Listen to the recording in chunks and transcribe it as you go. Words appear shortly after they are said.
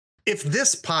If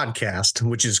this podcast,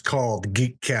 which is called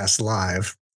Geekcast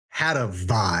Live, had a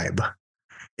vibe,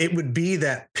 it would be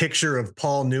that picture of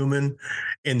Paul Newman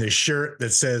in the shirt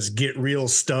that says "Get real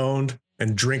stoned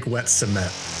and drink wet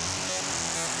cement."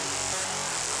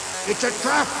 It's a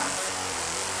trap!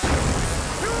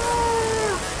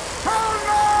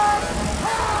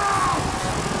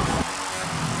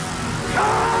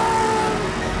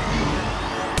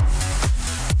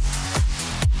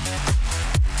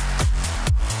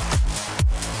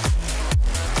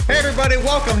 Hey everybody,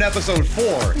 welcome to episode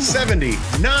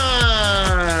 479.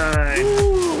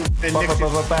 And Nick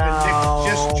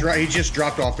just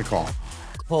dropped off the call.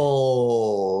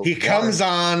 Oh, he comes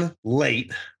on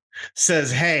late,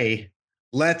 says, "Hey,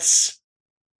 let's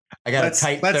get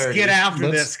after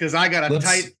this because I got a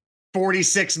tight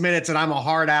 46 minutes and I'm a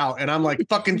hard out." And I'm like,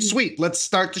 "Fucking sweet, let's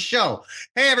start the show."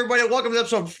 Hey everybody, welcome to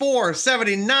episode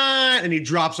 479. And he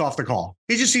drops off the call.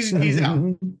 He's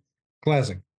out.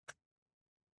 Classic.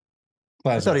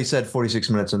 I thought he said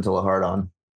 46 minutes until a hard on.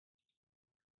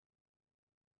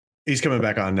 He's coming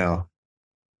back on now.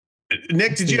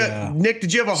 Nick, did you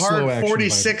have a hard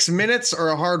 46 minutes or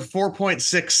a hard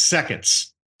 4.6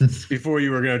 seconds before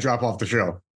you were going to drop off the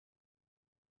show?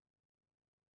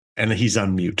 And he's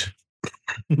on mute.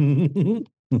 I'm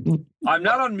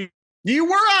not on mute. You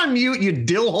were on mute, you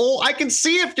dillhole. I can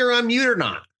see if you're on mute or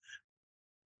not.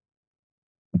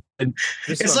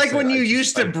 It's like when you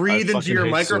used to breathe into your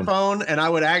microphone and I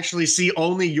would actually see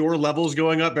only your levels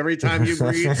going up every time you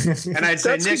breathe. And I'd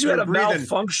say, "Nick, you're breathing."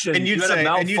 Malfunction. And you'd say,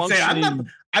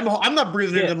 I'm not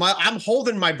breathing into my, I'm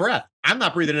holding my breath. I'm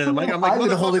not breathing into the mic. I'm like, I've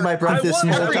been holding my breath this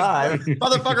whole time.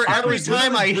 Motherfucker, every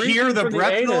time I hear the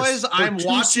breath noise, I'm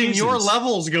watching your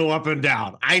levels go up and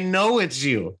down. I know it's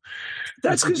you.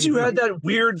 That's because you had that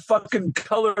weird fucking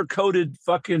color-coded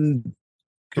fucking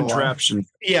contraption.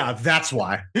 Yeah, that's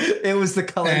why. It was the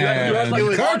color. You had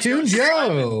like Cartoon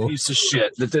Joe. Piece of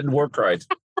shit that didn't work right.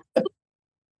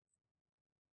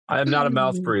 I am not a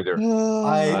mouth breather.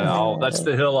 That's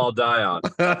the hill I'll die on.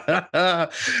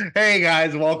 Hey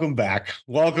guys, welcome back.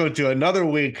 Welcome to another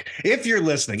week. If you're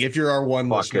listening, if you're our one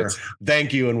listener,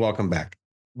 thank you and welcome back.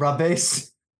 Rob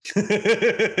Base. I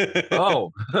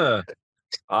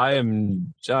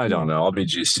don't know. I'll be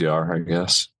GCR, I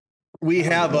guess. We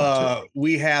have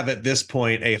at this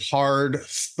point a hard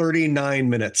 39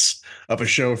 minutes of a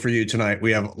show for you tonight.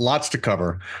 We have lots to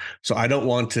cover, so I don't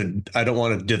want to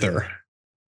dither.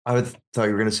 I thought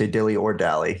you were going to say dilly or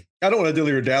dally. I don't want to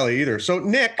dilly or dally either. So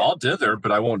Nick, I'll dither,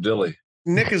 but I won't dilly.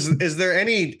 Nick, is there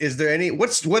any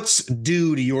what's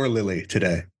due to your Lily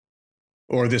today,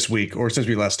 or this week, or since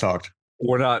we last talked?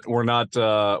 We're not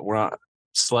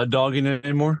sled dogging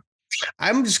anymore.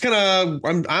 I'm just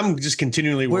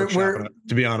continually workshopping it,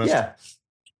 to be honest. Yeah.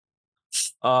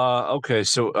 Okay.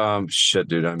 So, shit,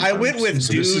 dude. I went with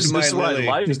dude. This is what I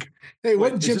like. Hey,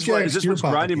 what is this what's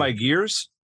grinding my gears?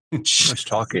 Just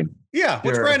talking. Yeah.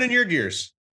 What's grinding your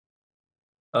gears?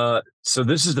 So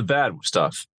this is the bad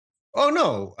stuff. Oh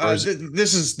no.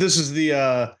 This is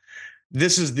the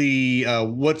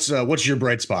what's your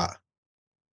bright spot?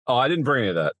 Oh, I didn't bring any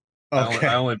of that. Okay.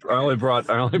 I only brought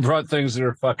things that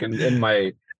are fucking in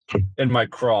my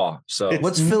craw. So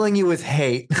what's filling you with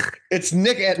hate? It's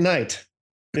Nick at Night,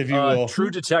 if you will. True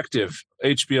Detective.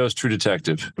 HBO's True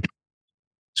Detective.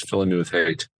 It's filling me with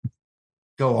hate.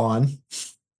 Go on.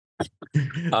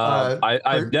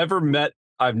 I've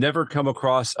never come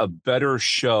across a better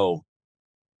show,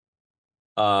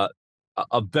 a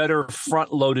better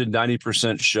front-loaded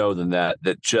 90% show than that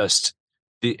just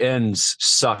the ends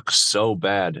suck so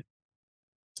bad.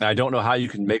 I don't know how you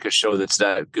can make a show that's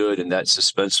that good and that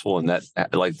suspenseful and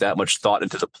that much thought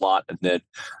into the plot and then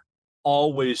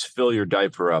always fill your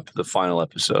diaper up the final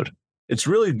episode. It's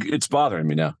bothering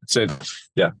me now.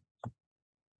 Yeah.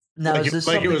 Now,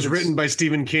 like it was written by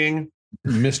Stephen King.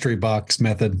 Mystery box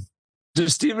method.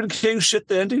 Does Stephen King shit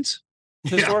the endings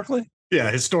historically?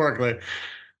 Yeah, historically.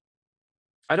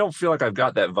 I don't feel like I've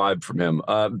got that vibe from him.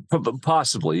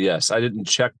 Possibly, yes. I didn't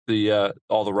check the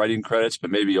all the writing credits, but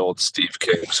maybe old Steve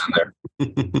King was in there.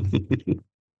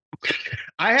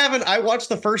 I haven't. I watched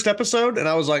the first episode and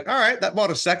I was like, all right, that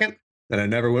bought a second. And I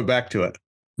never went back to it.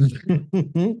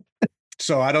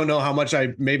 So I don't know how much I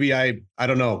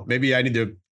don't know. Maybe I need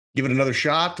to give it another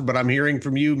shot, but I'm hearing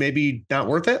from you, maybe not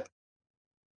worth it.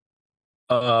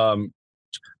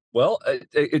 Well,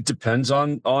 it depends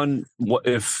on what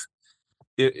if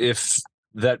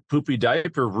that poopy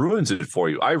diaper ruins it for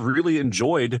you. I really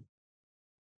enjoyed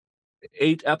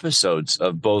 8 episodes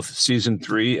of both season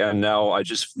 3 and now we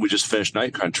just finished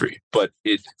Night Country, but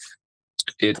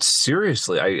it's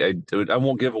seriously, I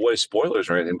won't give away spoilers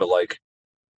or anything, but like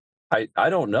I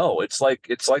don't know. It's like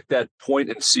that point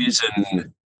in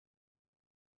season,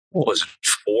 what was it,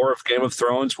 4 of Game of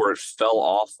Thrones, where it fell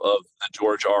off of the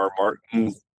George R. R.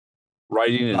 Martin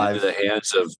writing and into the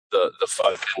hands of the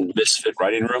fucking misfit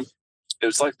writing room. It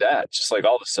was like that. Just like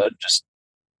all of a sudden, just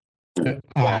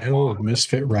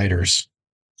misfit writers.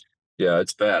 Yeah,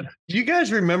 it's bad. Do you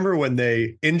guys remember when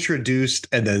they introduced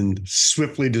and then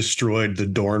swiftly destroyed the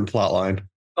Dorne plotline?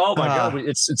 Oh my God,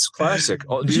 it's classic.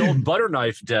 The old butter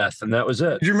knife death, and that was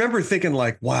it. Do you remember thinking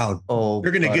like, wow,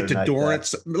 they're going to get to Dorne?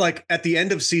 It's like at the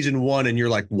end of season 1, and you're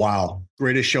like, wow,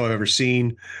 greatest show I've ever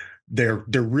seen. They're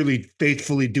really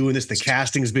faithfully doing this. The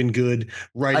casting's been good.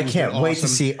 I can't wait to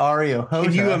see Arya Hota.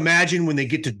 Can you imagine when they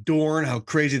get to Dorne, how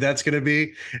crazy that's going to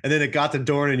be? And then it got to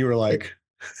Dorne, and you were like,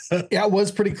 yeah, it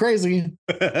was pretty crazy.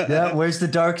 Yeah, where's the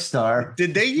Dark Star?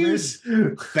 Did they use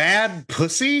bad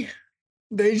pussy?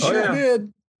 They sure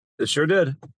did. They sure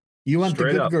did. You want the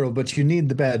good girl, but you need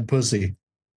the bad pussy.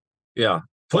 Yeah.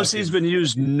 Pussy's been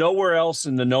used nowhere else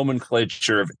in the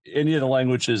nomenclature of any of the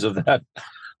languages of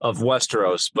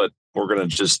Westeros, but we're going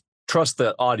to just trust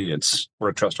the audience. We're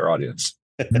going to trust our audience.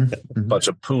 Bunch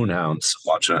of Poonhounds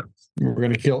watching it. We're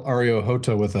going to kill Arya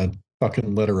Hota with a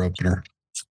fucking letter opener.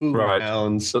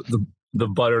 Poonhounds. Right. The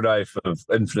butter knife of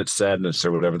infinite sadness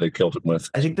or whatever they killed him with.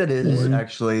 I think that is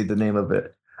actually the name of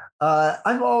it.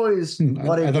 I've always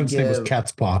wanted I thought his name was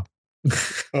Cat's Paw.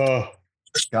 Oh,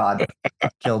 God,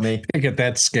 kill me. Get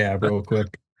that scab real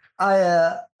quick.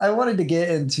 I wanted to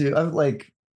get into.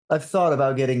 I've thought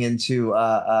about getting into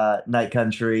Night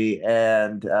Country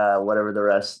and whatever the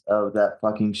rest of that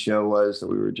fucking show was that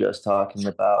we were just talking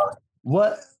about.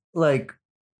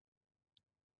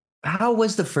 How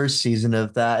was the first season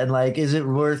of that? And is it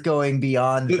worth going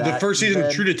beyond that? The first season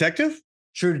of True Detective?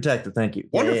 True Detective, thank you.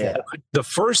 Wonderful. Yeah. The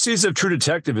first season of True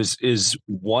Detective is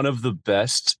one of the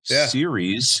best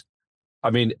series,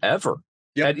 ever.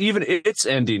 Yep. And even its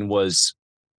ending was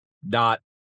not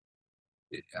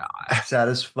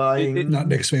satisfying. Not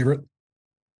Nick's favorite.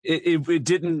 It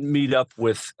didn't meet up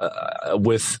with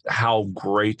how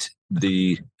great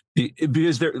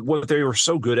because what they were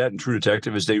so good at in True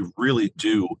Detective is they really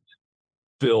do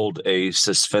build a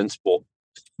suspenseful.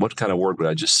 What kind of word would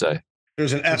I just say?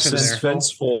 There's an F in there.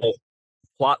 Suspenseful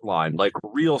plot line, like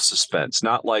real suspense,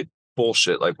 not like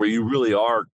bullshit, like where you really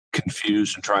are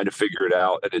confused and trying to figure it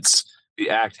out. And the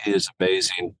acting is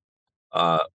amazing.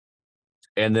 And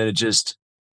then it just,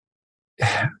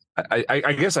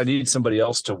 I guess I need somebody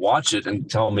else to watch it and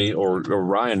tell me, or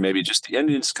Ryan, maybe just the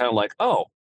ending is kind of like, oh,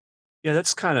 yeah,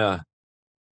 that's kind of.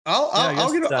 I'll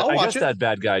watch it. That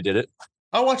bad guy did it.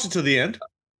 I'll watch it to the end.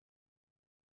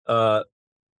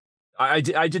 I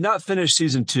did not finish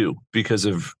season 2 because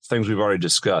of things we've already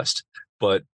discussed,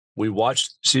 but we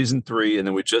watched season 3 and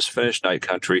then we just finished Night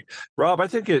Country. Rob, I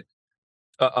think a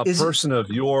person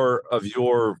of your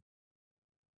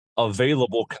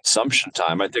available consumption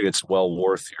time, I think it's well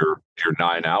worth your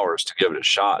 9 hours to give it a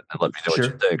shot and let me know what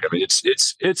you think.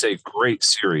 It's a great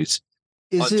series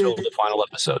until the final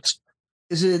episodes.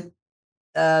 Is it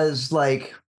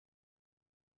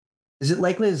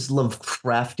likely as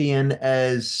Lovecraftian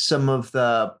as some of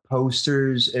the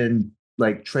posters and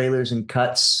trailers and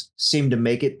cuts seem to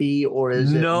make it be, or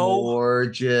is it more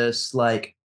just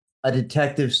like a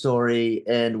detective story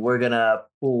and we're gonna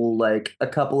pull a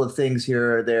couple of things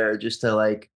here or there just to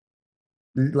like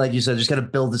you said, just kind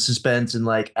of build the suspense and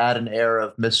add an air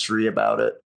of mystery about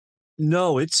it?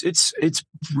 No, it's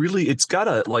really, it's got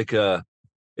a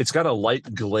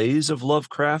light glaze of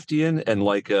Lovecraftian and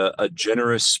a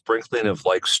generous sprinkling of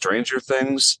Stranger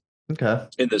Things. Okay.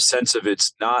 In the sense of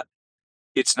it's not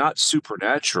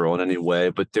supernatural in any way,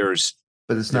 but it's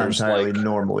not entirely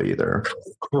normal either.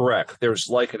 Correct. There's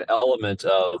an element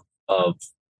of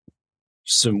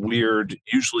some weird,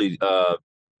 usually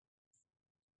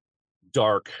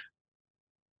dark,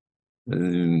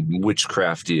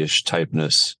 witchcrafty-ish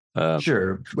typeness.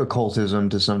 Sure, occultism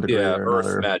to some degree. Yeah, or earth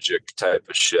another. Magic type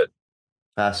of shit.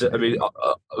 Fascinating.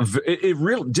 It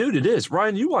really, dude, it is.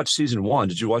 Ryan, you watched season 1.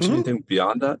 Did you watch anything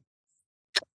beyond that?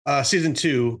 Season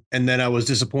 2, and then I was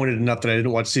disappointed enough that I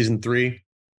didn't watch season 3.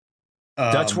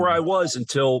 That's where I was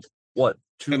until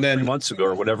 3 months ago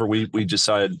or whatever. We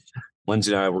decided,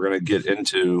 Lindsay and I were going to get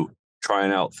into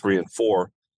trying out 3 and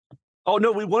 4. Oh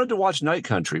no, we wanted to watch Night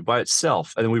Country by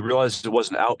itself, and then we realized it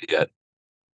wasn't out yet.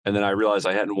 And then I realized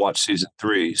I hadn't watched season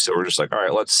 3, so we're just like, all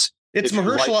right, let's. It's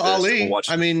Mahershala Ali.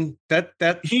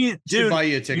 That he should buy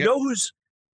you a ticket. You know who's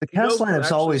the cast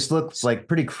lineups always look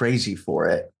pretty crazy for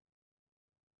it.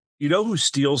 You know who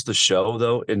steals the show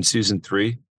though in season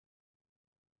 3?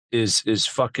 Is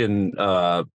fucking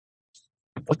what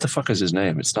the fuck is his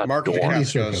name? It's not Mark Dorn.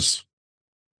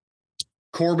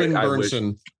 Corbin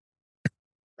Burnson.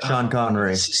 Sean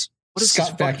Connery. What is his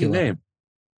fucking name?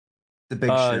 The Big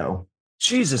Show.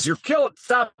 Jesus, you're killing.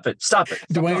 Stop it.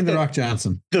 Dwayne The Rock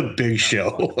Johnson. The Big Show.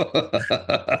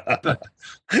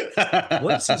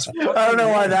 What's his I don't know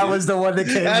why that was the one that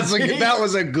came. That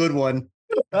was a good one.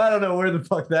 I don't know where the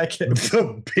fuck that came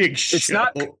from. The Big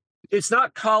Show. It's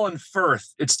not Colin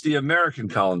Firth. It's the American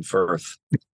Colin Firth.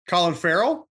 Colin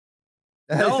Farrell?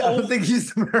 No. I don't think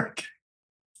he's American.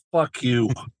 Fuck you.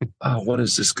 What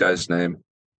is this guy's name?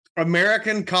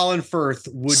 American Colin Firth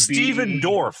would Stephen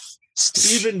Dorff.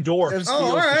 Stephen Dorff.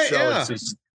 Oh, all right, yeah.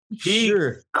 He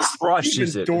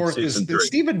crushes it.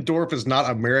 Stephen Dorff is not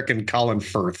American Colin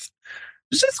Firth.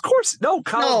 Of course. No,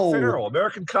 Colin Farrell.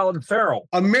 American Colin Farrell.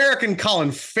 American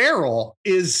Colin Farrell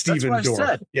is Stephen Dorff.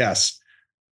 Said. Yes.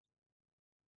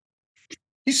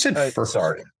 You said Firth.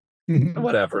 Sorry.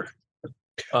 Whatever.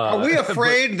 Are we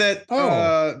afraid that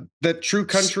that True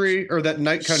Country or that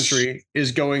Night Country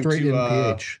is going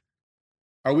to?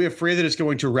 Are we afraid that it's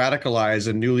going to radicalize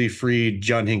a newly freed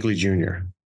John Hinckley Jr.?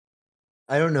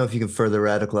 I don't know if you can further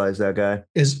radicalize that guy.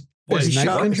 He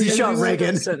shot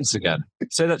Reagan.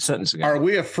 Say that sentence again. Are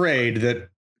we afraid that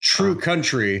True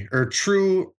Country or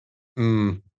True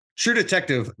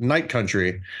Detective Night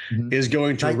Country is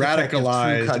going to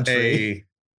radicalize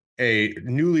a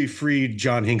newly freed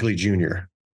John Hinckley Jr.?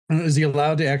 Is he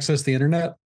allowed to access the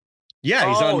internet?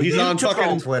 Yeah, he's on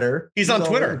fucking Twitter. He's on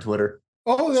Twitter.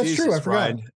 Oh, that's true. I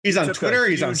forgot. He's on Twitter.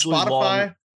 He's on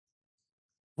Spotify.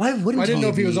 Why wouldn't I didn't know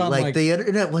if he was on like the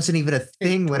internet wasn't even a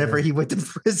thing whenever he went to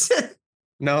prison.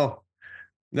 No,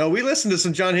 we listened to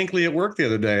some John Hinckley at work the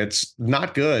other day. It's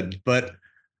not good, but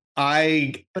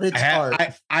it's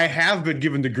hard. I have been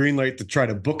given the green light to try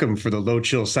to book him for the Low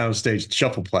Chill Soundstage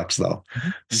Shuffleplex, though.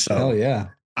 So hell yeah.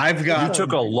 You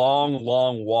took a long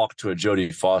walk to a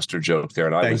Jodie Foster joke there,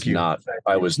 and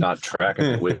I was not tracking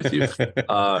it with you.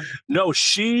 No,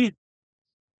 she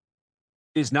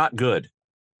is not good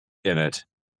in it.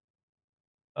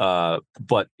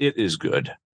 But it is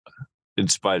good in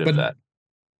spite of that.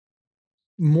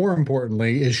 More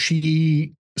importantly, is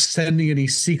she sending any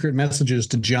secret messages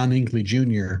to John Hinckley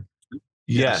Jr.?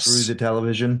 Yes. Through the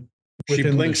television. She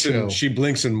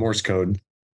blinks in Morse code.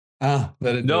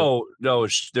 No.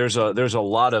 There's a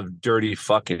lot of dirty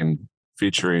fucking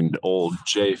featuring old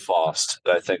Jay Faust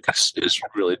that I think is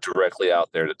really directly out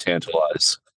there to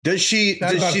tantalize. Does she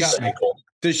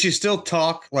still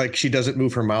talk like she doesn't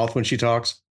move her mouth when she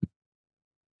talks?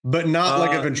 But not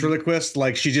like a ventriloquist,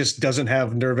 like she just doesn't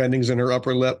have nerve endings in her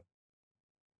upper lip?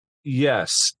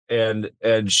 Yes, and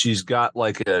she's got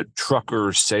like a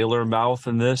trucker sailor mouth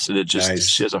in this, and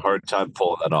she has a hard time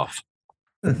pulling that off.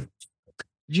 Did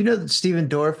you know that Stephen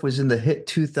Dorff was in the hit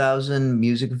 2000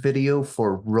 music video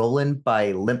for "Rollin'"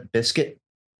 by Limp Bizkit?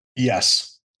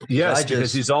 Yes,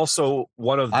 because he's also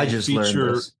one of the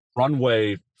feature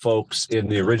runway folks in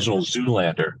the original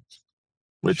Zoolander,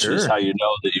 which is how you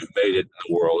know that you've made it in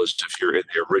the world, is if you're in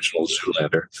the original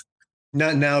Zoolander.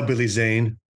 Not now, Billy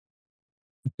Zane.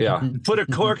 Yeah, put a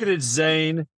cork in it,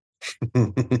 Zane.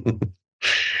 Can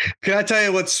I tell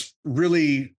you what's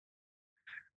really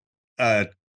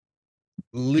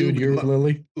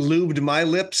lubed my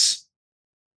lips?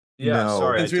 Yeah,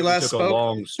 sorry. Since we last spoke, a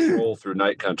long stroll through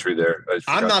Night Country there.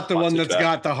 I'm not the one that's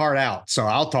got the heart out, so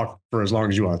I'll talk for as long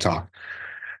as you want to talk.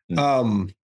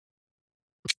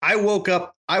 I woke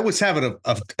up. I was having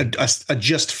a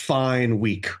just fine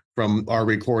week from our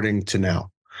recording to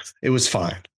now. It was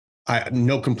fine.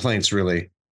 No complaints really.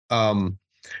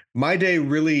 My day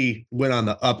really went on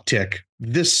the uptick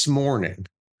this morning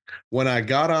when I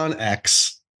got on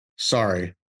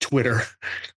Twitter.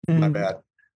 My bad.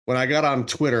 When I got on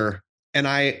Twitter and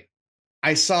I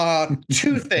saw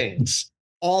two things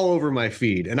all over my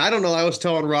feed. And I don't know, I was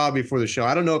telling Rob before the show,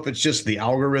 I don't know if it's just the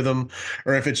algorithm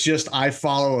or if it's just I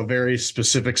follow a very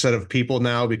specific set of people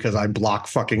now because I block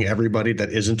fucking everybody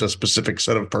that isn't a specific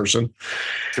set of person.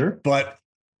 Sure. But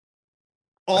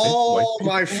all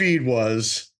my feed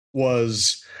was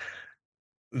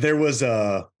there was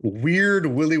a weird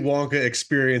Willy Wonka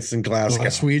experience in Glasgow.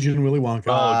 Sweden Willy Wonka.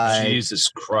 Oh, Jesus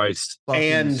Christ.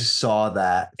 And saw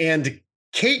that. And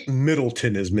Kate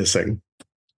Middleton is missing.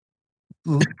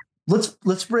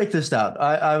 Let's break this down.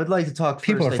 I would like to talk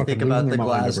People first, I think, about the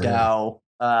Glasgow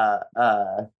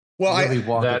Willy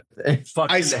Wonka that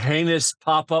fucking heinous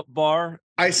pop-up bar.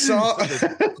 I saw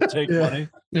take money.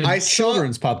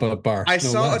 Children's pop-up bar. I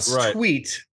saw a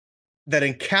tweet that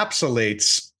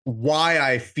encapsulates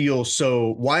why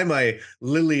my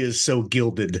lily is so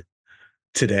gilded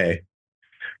today.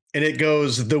 And it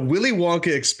goes, the Willy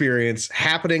Wonka experience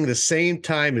happening the same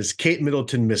time as Kate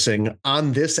Middleton missing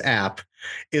on this app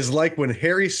is like when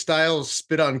Harry Styles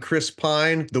spit on Chris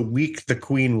Pine the week the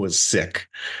Queen was sick.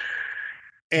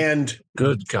 And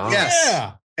good God. Yes.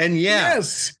 Yeah. And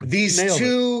yes. These Nailed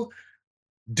two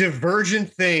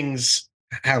divergent things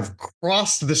have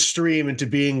crossed the stream into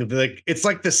being it's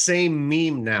like the same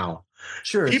meme now.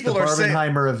 Sure, people it's the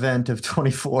Barbenheimer event of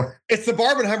 24. It's the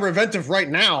Barbenheimer event of right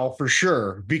now, for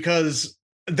sure, because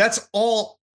that's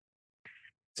all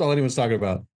anyone's talking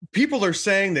about. People are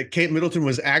saying that Kate Middleton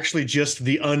was actually just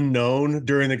the unknown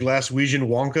during the Glaswegian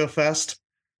Wonka Fest.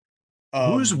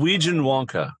 Who's Weegan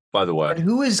Wonka, by the way? And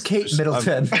who is Kate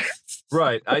Middleton?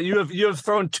 Right. You have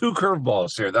thrown two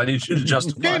curveballs here that I need you to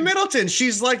justify. Kate Middleton,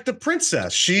 she's like the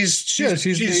princess. She's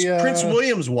the, Prince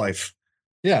William's wife.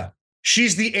 Yeah.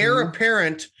 She's the heir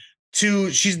apparent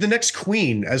to, she's the next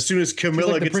queen as soon as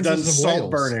Camilla gets done salt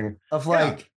burning.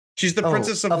 She's the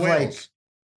princess of Wales.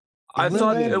 I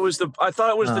thought it was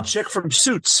the chick from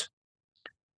Suits.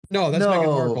 No, that's Meghan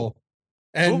Markle.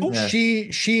 And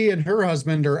she and her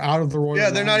husband are out of the royal. Yeah,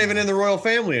 they're not even in the royal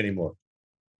family anymore.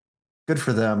 Good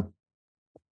for them.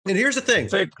 And here's the thing: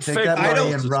 I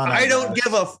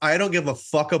don't give a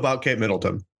fuck about Kate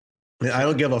Middleton. I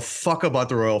don't give a fuck about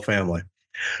the royal family.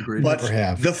 Agreed. But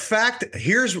the fact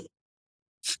here's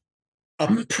a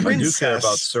princess. I do care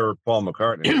about Sir Paul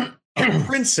McCartney. A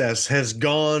princess has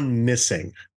gone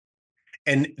missing.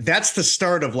 And that's the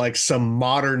start of like some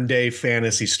modern day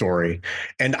fantasy story.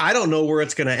 And I don't know where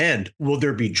it's going to end. Will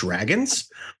there be dragons?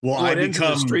 Will I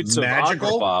become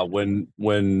magical? Of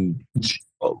when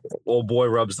old boy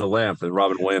rubs the lamp and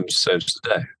Robin Williams saves the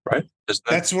day, right?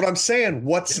 That's what I'm saying.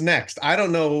 What's next? I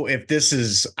don't know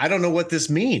I don't know what this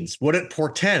means, what it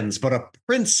portends, but a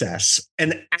princess,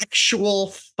 an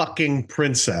actual fucking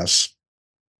princess,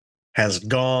 has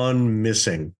gone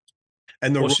missing.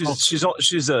 And she's a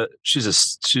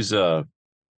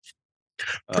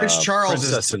Prince Charles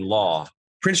princess-in-law.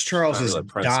 Prince Charles is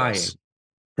dying.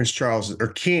 Prince Charles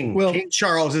King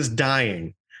Charles is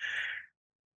dying.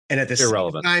 And at the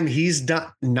same time, he's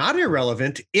not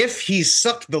irrelevant if he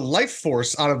sucked the life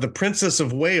force out of the Princess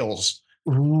of Wales.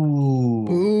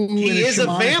 Ooh. He is a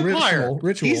vampire.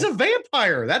 Ritual. He's a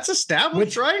vampire. That's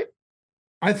established, right?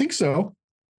 I think so.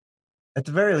 At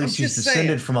the very least, he's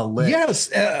descended from a lich. Yes,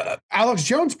 Alex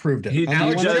Jones proved it.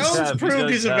 Alex Jones proved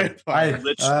he's a vampire.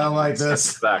 I like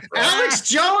this. Alex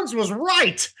Jones was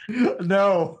right.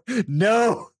 No.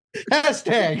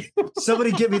 Hashtag.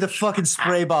 Somebody give me the fucking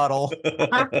spray bottle.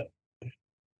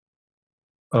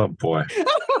 Oh, boy.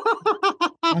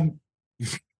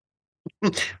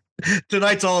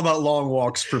 Tonight's all about long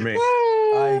walks for me.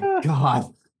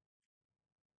 God.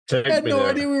 I had no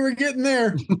idea we were getting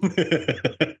there.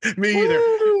 Me either.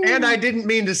 And I didn't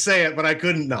mean to say it, but I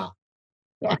couldn't not.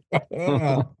 But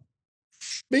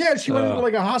yeah, she went into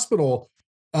like a hospital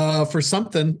for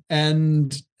something.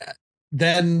 And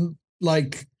then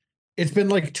like, it's been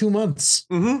like 2 months.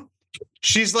 Mm-hmm.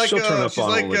 She's like Shelley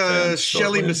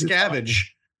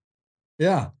Miscavige.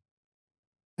 Yeah.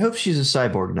 I hope she's a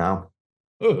cyborg now.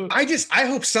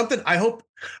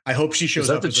 I hope she shows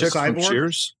up as a cyborg.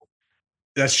 Cheers?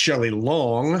 That's Shelley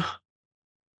Long.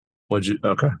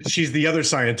 Okay. She's the other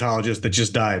Scientologist that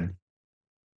just died.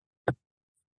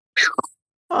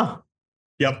 Huh.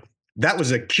 Yep. That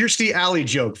was a Kirstie Alley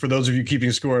joke for those of you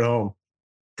keeping score at home.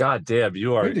 God damn,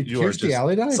 you are Kirstie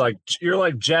Alley die? It's like you're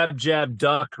like jab,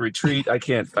 duck, retreat. I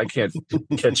can't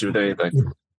catch you with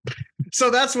anything. So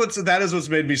that is what's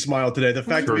made me smile today. The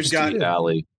fact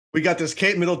that we got this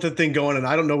Kate Middleton thing going, and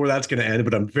I don't know where that's going to end,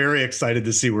 but I'm very excited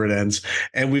to see where it ends.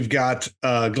 And we've got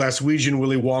Glaswegian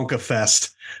Willy Wonka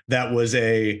Fest. That was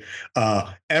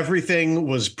everything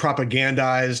was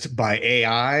propagandized by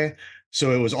AI.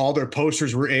 So it was all their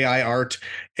posters were AI art,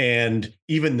 and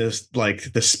even this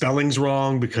like the spelling's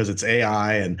wrong because it's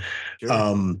AI, and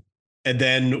and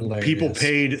then hilarious. People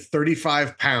paid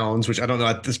 £35, which I don't know,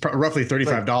 it's roughly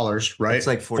 $35, right? It's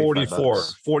like 44.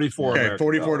 Okay,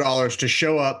 $44 to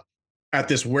show up at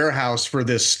this warehouse for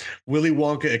this Willy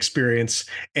Wonka experience.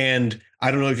 And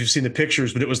I don't know if you've seen the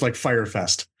pictures, but it was like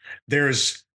Firefest.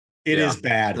 It is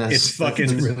bad. It's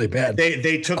really bad.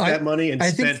 They took that money and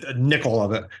spent a nickel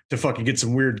of it to fucking get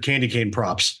some weird candy cane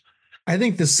props. I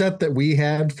think the set that we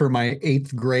had for my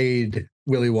 8th grade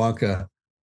Willy Wonka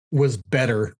was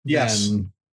better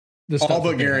than the stuff. All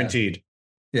but guaranteed.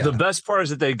 Yeah. The best part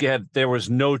is that there was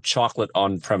no chocolate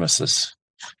on premises.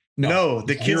 No,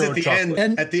 the kids at the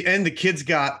chocolate. At the end, the kids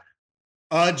got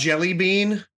a jelly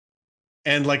bean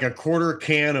and like a quarter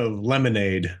can of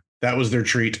lemonade. That was their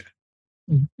treat.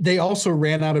 They also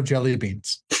ran out of jelly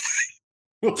beans.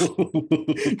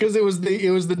 Because it was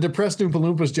the depressed Oompa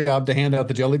Loompas job to hand out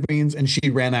the jelly beans, and she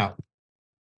ran out.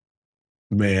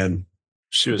 Man,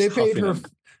 they paid her.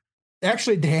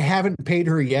 Actually, they haven't paid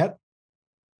her yet,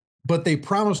 but they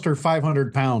promised her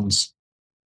 500 pounds.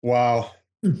 Wow.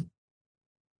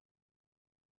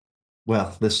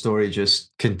 Well, the story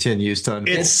just continues to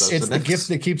unfold. It's the gift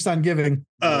that keeps on giving.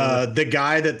 The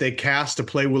guy that they cast to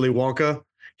play Willy Wonka,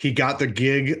 he got the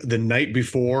gig the night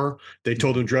before. They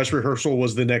told him dress rehearsal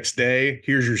was the next day.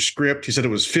 Here's your script. He said it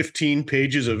was 15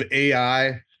 pages of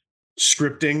AI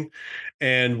scripting.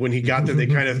 And when he got there, they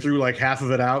kind of threw like half of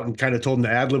it out and kind of told him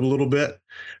to ad-lib a little bit.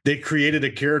 They created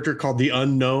a character called the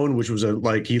Unknown, which was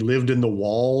he lived in the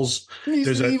walls.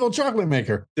 He's an evil chocolate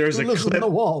maker. There's a clip in the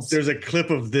walls. There's a clip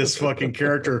of this fucking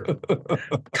character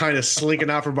kind of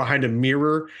slinking out from behind a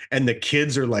mirror, and the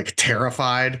kids are like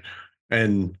terrified.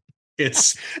 And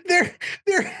it's they're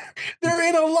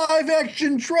in a live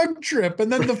action drug trip,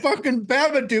 and then the fucking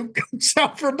Babadook comes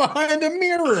out from behind a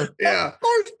mirror. Yeah, of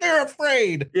course they're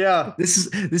afraid. Yeah,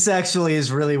 this actually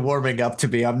is really warming up to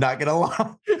me. I'm not gonna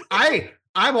lie.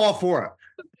 I'm all for it.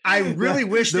 I really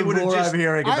wish they would have just. I'm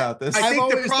hearing about this. I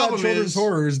think the problem is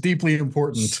horror is deeply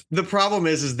important. The problem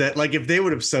is that like if they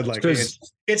would have said like it's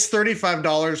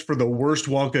 $35 for the worst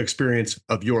Wonka experience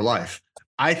of your life.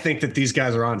 I think that these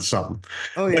guys are on something.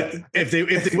 Oh yeah. But if they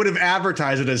would have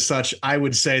advertised it as such, I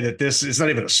would say that this is not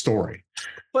even a story.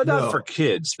 But not for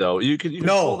kids though. You can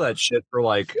pull that shit for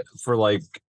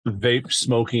vape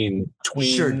smoking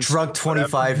tweens. Sure, drunk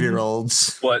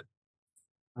 25-year-olds. But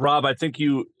Rob, I think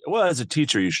as a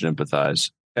teacher, you should empathize.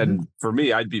 And for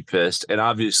me, I'd be pissed. And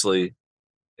obviously,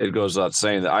 it goes without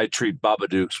saying that I treat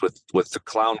Babadooks with the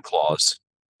clown claws.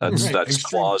 That's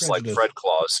claws like Fred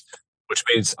claws, which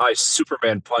means I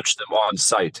Superman punch them on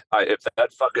sight. If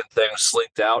that fucking thing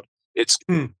slinked out, it's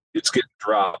getting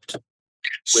dropped.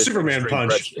 Superman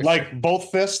punch, like both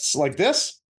fists, like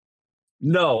this?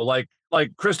 No, like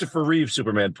Christopher Reeve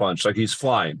Superman punch, like he's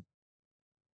flying.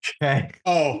 Okay.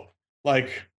 Oh.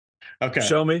 Like, okay.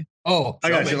 Show me. Oh,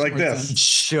 I got you like this.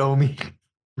 Show me.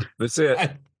 That's it.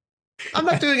 I'm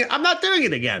not doing it. I'm not doing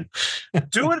it again.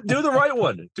 Do it. Do the right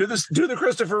one. Do this. Do the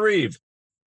Christopher Reeve.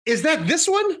 Is that this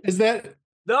one? Is that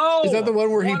no? Is that the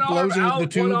one where he blows into the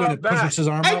tube and it pushes his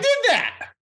arm up? I did that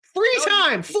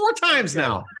 4 times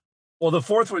now. Well, the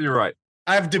fourth one, you're right.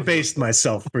 I've debased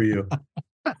myself for you.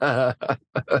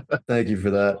 Thank you for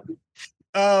that.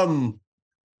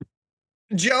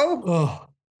 Joe. Oh.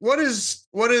 What is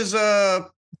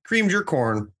creamed your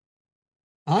corn?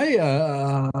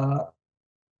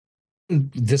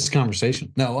 This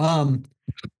conversation. No, I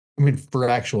mean for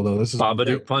actual though. This is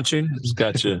Babadook punching.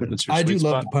 Gotcha. I do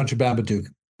love to punch a Babadook.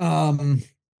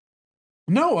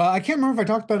 No, I can't remember if I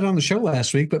talked about it on the show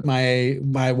last week, but my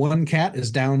one cat is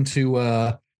down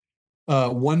to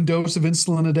 1 dose of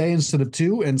insulin a day instead of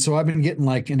 2, and so I've been getting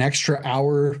like an extra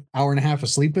hour and a half of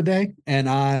sleep a day, and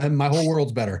my whole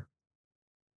world's better.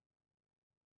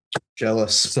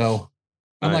 Jealous. So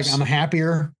nice. I'm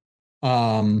happier.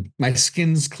 My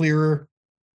skin's clearer.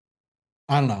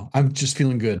 I don't know. I'm just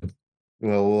feeling good.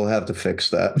 Well, we'll have to fix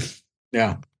that.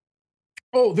 Yeah.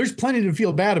 Oh, there's plenty to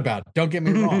feel bad about. Don't get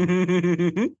me wrong.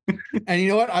 And you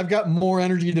know what? I've got more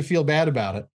energy to feel bad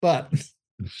about it, but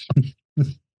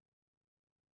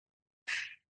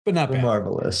not bad.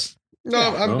 Marvelous. No,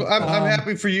 yeah. I'm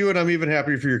happy for you, and I'm even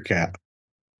happier for your cat.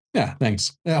 Yeah,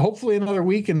 thanks. Hopefully another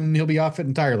week, and he'll be off it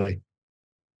entirely.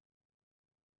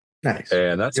 Nice.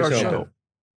 And that's our show.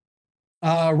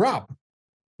 Rob,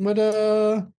 what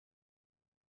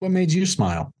made you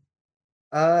smile?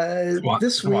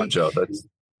 This week, come on, Joe. That's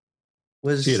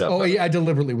was I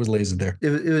deliberately was lazy there.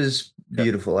 It was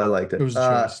beautiful. I liked it. It was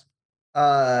a choice.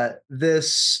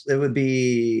 It would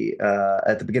be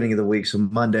at the beginning of the week, so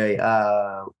Monday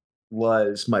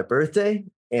was my birthday,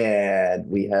 and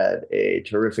we had a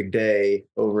terrific day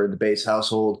over in the base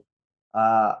household.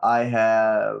 I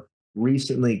have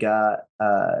recently got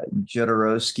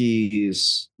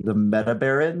Jodorowsky's The Meta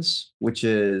Barons, which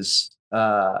is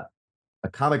a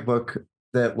comic book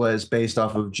that was based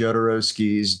off of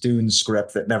Jodorowsky's Dune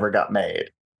script that never got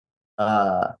made.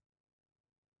 That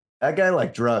guy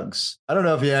liked drugs. I don't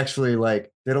know if he actually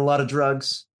did a lot of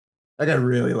drugs. That guy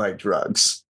really liked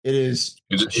drugs. It is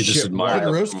he just admired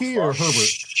Jodorowsky or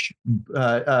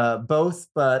Herbert? Both,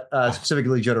 but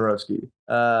specifically Jodorowsky.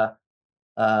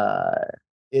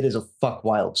 It is a fuck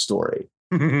wild story.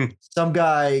 Some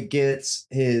guy gets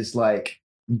his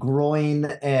groin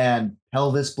and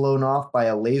pelvis blown off by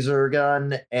a laser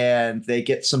gun, and they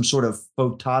get some sort of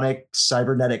photonic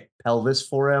cybernetic pelvis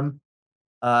for him.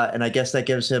 And I guess that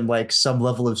gives him some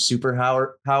level of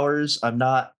powers. I'm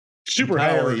not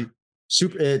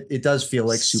It does feel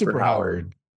like Super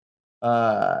Howard.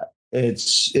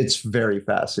 It's very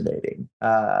fascinating.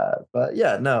 But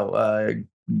yeah, no,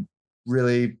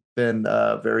 really been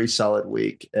a very solid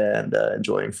week, and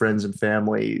enjoying friends and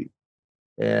family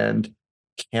and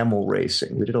camel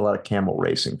racing. We did a lot of camel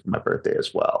racing for my birthday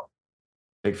as well.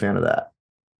 Big fan of that.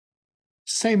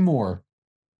 Say more.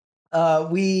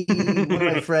 One of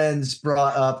my friends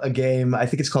brought up a game. I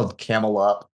think it's called Camel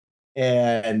Up.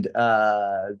 And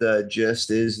the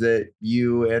gist is that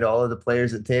you and all of the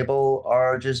players at the table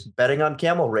are just betting on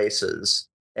camel races.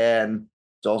 And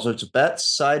there's all sorts of bets,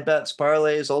 side bets,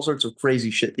 parlays, all sorts of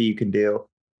crazy shit that you can do.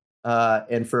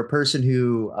 And for a person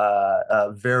who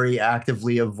very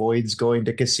actively avoids going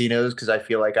to casinos, because I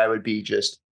feel like I would be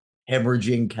just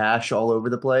hemorrhaging cash all over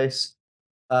the place,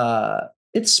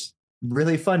 it's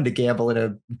really fun to gamble in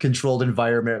a controlled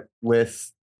environment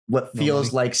with what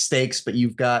feels like stakes, but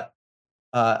you've got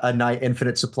a nigh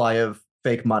infinite supply of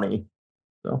fake money.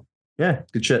 So yeah,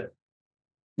 good shit.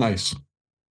 Nice.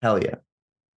 Hell yeah.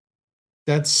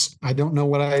 I don't know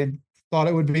what I thought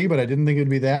it would be, but I didn't think it would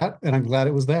be that, and I'm glad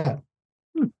it was that.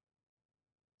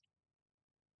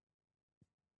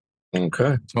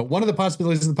 Okay. So one of the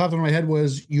possibilities that popped in my head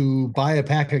was you buy a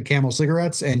pack of Camel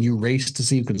cigarettes and you race to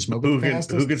see who can smoke it the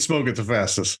fastest. Who can smoke it the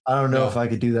fastest? I don't know if I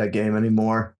could do that game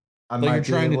anymore. Like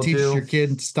you're trying to teach your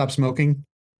kid to stop smoking.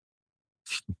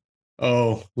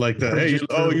 Oh, like that. Hey,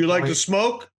 you like to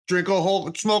smoke? Smoke a whole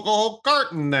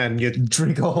carton then. You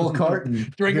drink a whole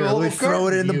carton. Drink a whole carton. Throw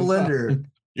it in the blender.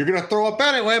 You're going to throw up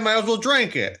anyway. Might as well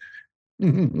drink it.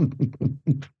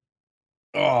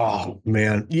 Oh,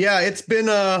 man. Yeah, it's been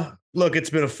it's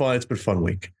been a fun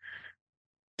week.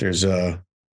 There's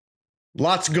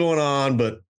lots going on,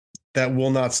 but that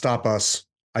will not stop us,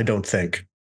 I don't think.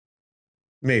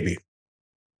 Maybe.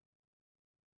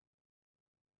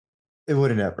 It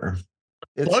would have never.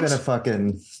 It's been a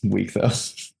fucking week though.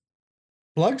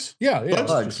 Plugs? Yeah.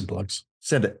 Plugs.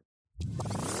 Send it.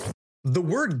 The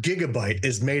word gigabyte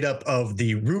is made up of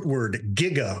the root word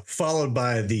giga followed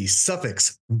by the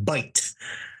suffix byte.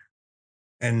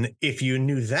 And if you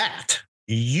knew that,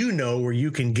 you know where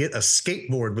you can get a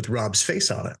skateboard with Rob's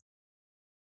face on it.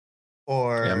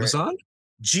 Or Amazon?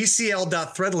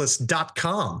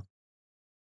 GCL.threadless.com.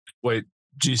 Wait,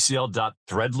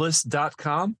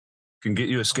 GCL.threadless.com can get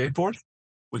you a skateboard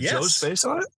with Joe's face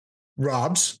on it?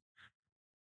 Rob's.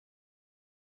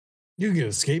 You can get a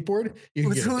skateboard. You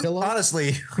can get a pillow.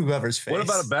 Honestly, whoever's face. What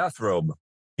about a bathrobe?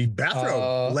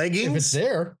 Leggings. If it's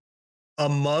there. A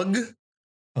mug.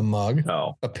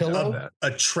 No. A pillow.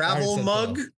 A travel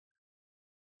mug.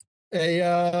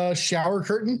 A shower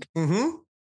curtain. Mm-hmm.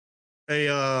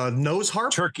 A nose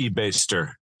harp. Turkey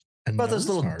baster. What about those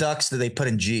little ducks that they put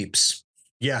in Jeeps?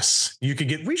 Yes,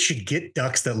 we should get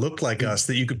ducks that look like us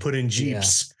that you could put in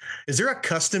Jeeps. Yeah. Is there a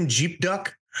custom Jeep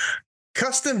duck?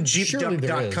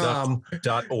 CustomJeepDuck.com.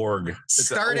 .org.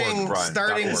 Starting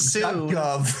soon.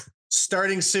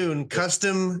 Starting soon,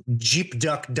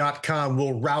 CustomJeepDuck.com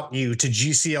will route you to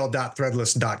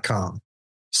GCL.threadless.com.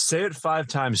 Say it 5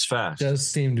 times fast. Does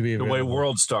seem to be the way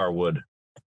WorldStar would.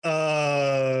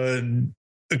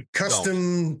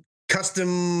 Custom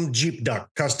Jeep Duck,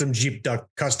 custom Jeep Duck,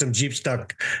 custom Jeeps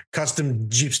Duck, custom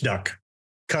Jeeps Duck,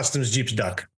 customs Jeeps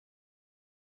Duck.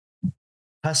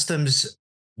 Customs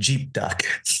Jeep Duck.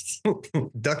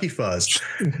 Ducky Fuzz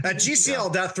at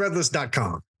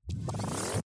GCL.threadless.com.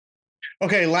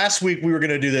 Okay, last week we were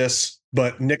going to do this,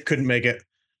 but Nick couldn't make it.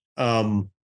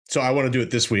 So I want to do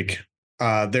it this week.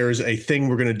 There's a thing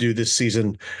we're going to do this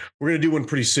season. We're going to do one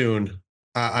pretty soon.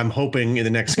 I'm hoping in the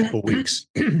next couple of weeks.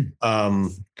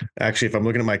 Actually, if I'm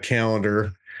looking at my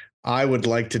calendar, I would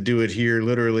like to do it here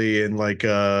literally in like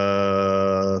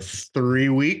 3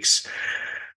 weeks.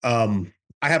 I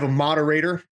have a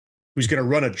moderator who's going to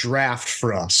run a draft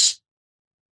for us.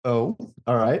 Oh,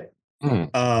 all right.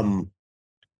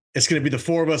 It's going to be the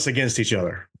 4 of us against each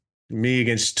other. Me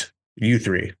against you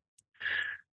 3.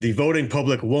 The voting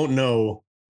public won't know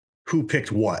who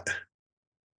picked what.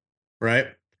 Right?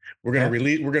 We're going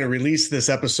to release this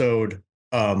episode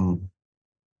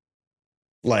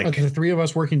like the 3 of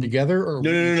us working together, or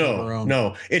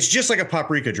no. It's just like a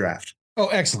Paprika draft. Oh,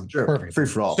 excellent. Sure. Perfect. Free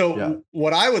for all. So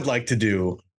what I would like to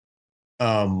do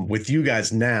with you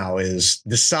guys now is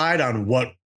decide on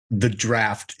what the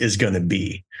draft is going to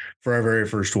be for our very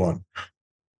first one.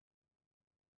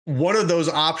 One of those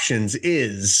options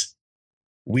is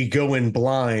we go in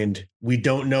blind. We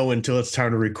don't know until it's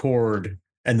time to record,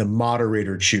 and the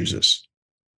moderator chooses.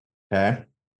 Okay.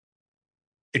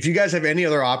 If you guys have any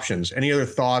other options, any other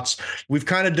thoughts, we've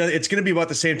kind of done, it's going to be about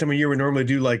the same time of year we normally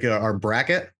do like our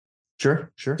bracket.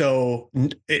 Sure. So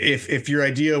if your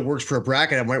idea works for a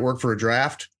bracket, it might work for a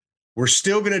draft. We're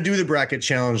still going to do the bracket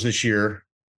challenge this year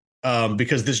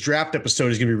because this draft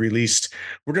episode is going to be released.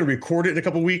 We're going to record it in a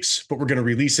couple of weeks, but we're going to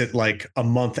release it like a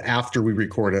month after we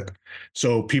record it.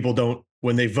 So people don't,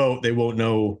 when they vote, they won't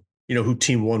know, who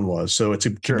team one was. So it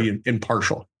can be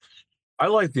impartial. I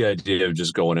like the idea of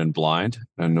just going in blind,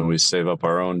 and then we save up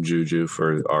our own juju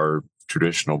for our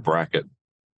traditional bracket.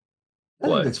 I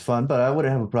think it's fun, but I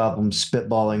wouldn't have a problem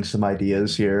spitballing some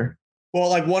ideas here. Well,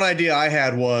 like one idea I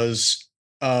had was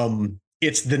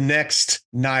it's the next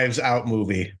Knives Out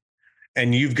movie,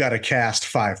 and you've got to cast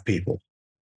 5 people.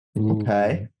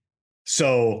 Okay.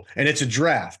 So, and it's a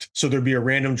draft. So there'd be a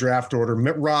random draft order.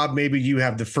 Rob, maybe you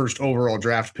have the first overall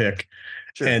draft pick,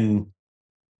 and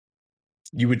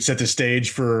you would set the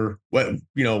stage for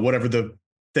whatever the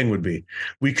thing would be.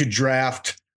 We could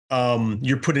draft.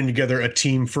 You're putting together a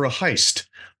team for a heist,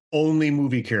 only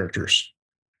movie characters.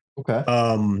 Okay.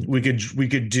 We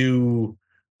could do,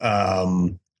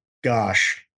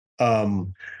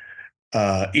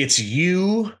 it's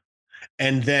you,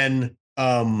 and then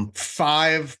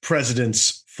 5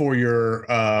 presidents for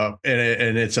your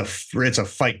and it's a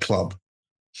fight club.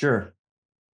 Sure.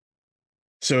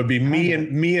 So it'd be me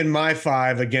and my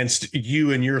 5 against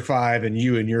you and your 5 and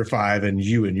you and your 5 and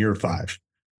you and your 5.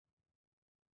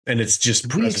 And it's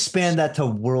just we expand that to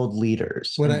world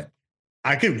leaders. What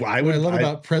I love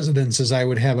about presidents is I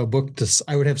would have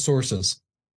sources.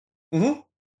 Mm-hmm.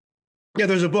 Yeah,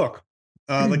 there's a book.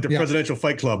 Like the Presidential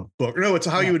Fight Club book. No, it's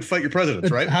how you would fight your presidents,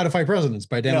 right? How to Fight Presidents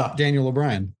by Daniel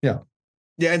O'Brien. Yeah.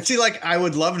 Yeah, and see, like I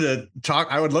would love to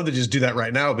just do that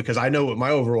right now because I know what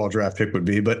my overall draft pick would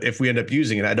be, but if we end up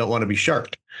using it, I don't want to be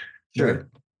sharked. Sure.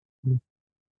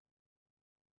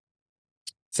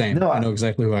 Same. No, I know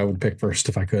exactly who I would pick first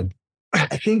if I could.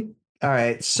 I think, all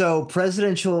right. So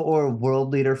presidential or world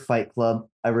leader fight club,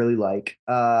 I really like.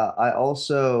 I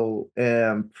also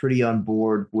am pretty on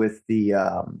board with the,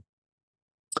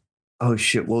 oh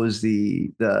shit, what was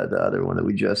the other one that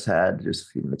we just had just a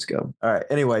few minutes ago? All right.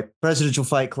 Anyway, presidential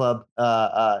fight club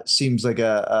seems like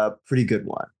a pretty good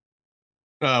one.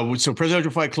 So Presidential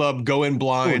Fight Club, go in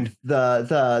blind. Ooh,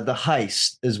 the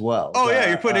heist as well. Oh yeah,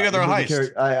 you're putting together a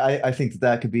heist. I think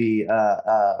that could be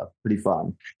pretty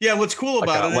fun. Yeah, what's cool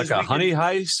about it is like a honey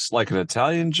heist, like an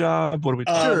Italian job. What are we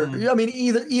talking? Sure. I mean,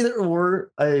 either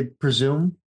or, I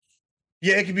presume.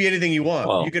 Yeah, it could be anything you want.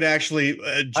 Well, you could actually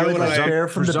Joe and I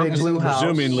from the big blue house.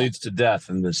 Presuming leads to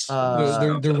death in this.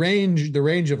 The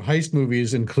range of heist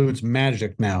movies includes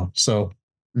magic now. So.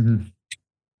 Mm-hmm.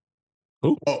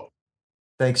 Oh.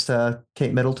 Thanks to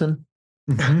Kate Middleton.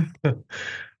 When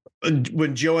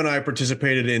Joe and I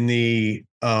participated in the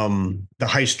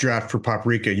heist draft for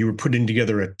Paprika, you were putting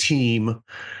together a team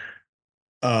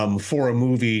for a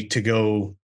movie to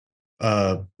go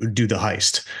do the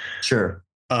heist. Sure.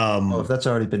 If that's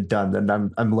already been done, then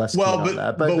I'm less keen on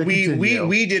that. But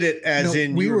we did it as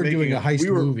in we were doing a heist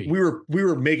movie.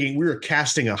 We were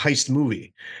casting a heist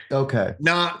movie. Okay.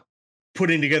 Not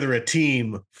putting together a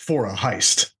team for a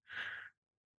heist.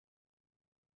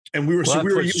 And we were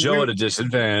Joe at a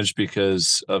disadvantage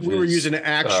because of we were using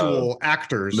actual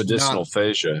actors, medicinal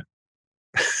phasia.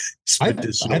 I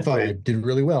thought I did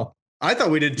really well. I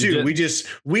thought we did too.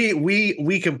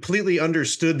 We completely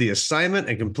understood the assignment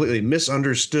and completely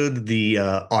misunderstood the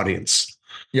audience.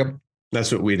 Yep,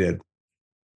 that's what we did. I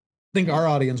think our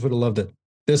audience would have loved it.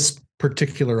 This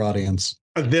particular audience,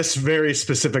 this very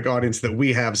specific audience that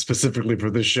we have specifically for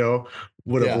this show,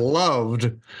 would have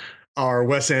loved our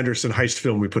Wes Anderson heist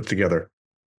film we put together.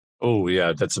 Oh,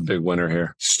 yeah, that's a big winner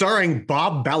here. Starring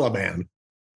Bob Balaban.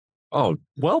 Oh,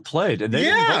 well played. And they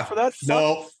didn't vote for that?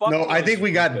 No, I think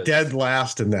we got dead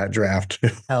last in that draft.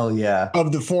 Hell yeah.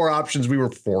 Of the 4 options, we were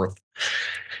 4th.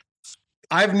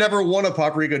 I've never won a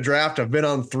Paprika draft. I've been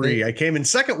on 3. I came in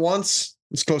second once.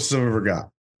 It's close as I've ever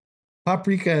got.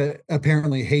 Paprika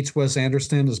apparently hates Wes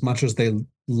Anderson as much as they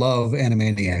love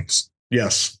Animaniacs.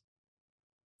 Yes.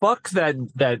 Fuck that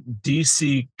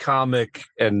DC comic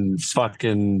and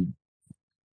fucking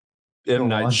M.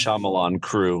 Night Shyamalan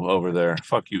crew over there.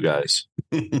 Fuck you guys.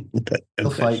 They'll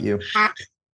fight you.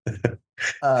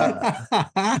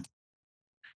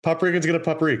 Paprika's gonna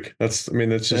paprika. That's what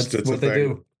they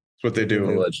do. That's what they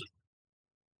do.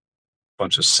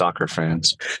 Bunch of soccer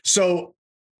fans. So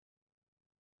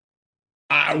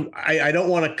I don't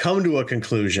want to come to a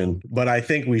conclusion, but I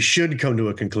think we should come to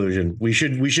a conclusion. We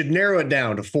should narrow it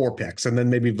down to 4 picks and then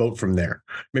maybe vote from there.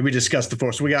 Maybe discuss the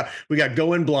 4. So we got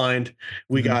Go In Blind.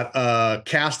 We got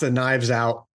Cast the Knives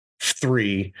Out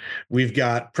 3. We've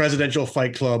got Presidential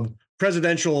Fight Club,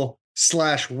 Presidential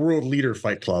 / World Leader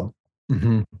Fight Club.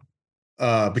 Mm-hmm.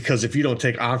 because if you don't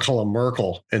take Angela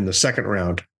Merkel in the second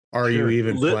round, are you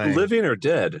even playing? Living or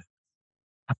dead?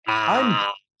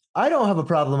 I don't have a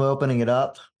problem opening it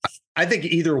up. I think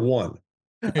either one.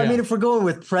 Yeah. I mean, if we're going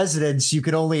with presidents, you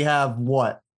can only have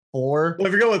what, 4? Well,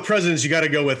 if you're going with presidents, you got to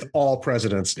go with all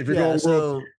presidents. If you're going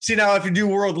world, see now, if you do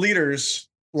world leaders,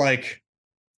 like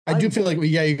I do feel like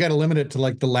you got to limit it to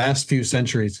like the last few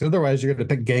centuries. Otherwise, you're going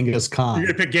to pick Genghis Khan. You're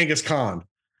going to pick Genghis Khan.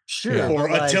 Sure. Or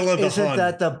Attila the Hun. Isn't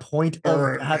that the point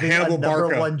of having Hannibal a number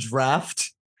Barca. 1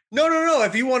 draft? No.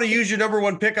 If you want to use your number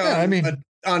 1 pick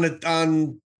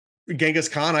on Genghis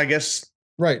Khan, I guess.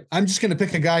 Right. I'm just going to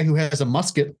pick a guy who has a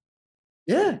musket.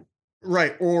 Yeah.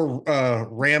 Right. Or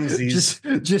Ramses.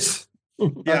 Just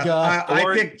yeah.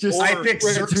 I picked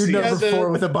Xerxes. Number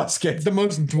 4 with a musket. The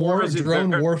most drone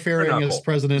warfaringest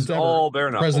president ever. All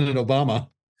bare knuckle. President Obama.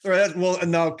 Right, well,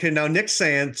 now Nick's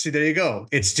saying, see, there you go.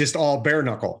 It's just all bare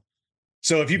knuckle.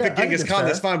 So if you pick Genghis Khan,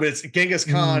 that's fine, but it's Genghis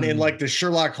Khan in like the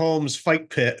Sherlock Holmes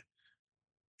fight pit.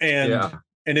 And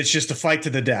it's just a fight to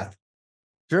the death.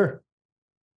 Sure.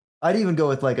 I'd even go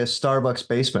with like a Starbucks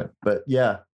basement, but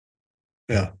yeah.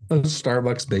 Yeah. A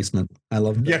Starbucks basement. I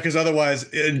love that. Yeah, because otherwise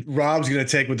Rob's going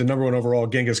to take with the number 1 overall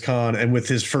Genghis Khan, and with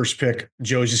his first pick,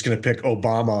 Joe's just going to pick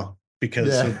Obama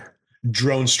because of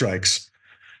drone strikes.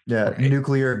 Yeah, right.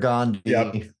 Nuclear Gandhi.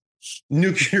 Yep.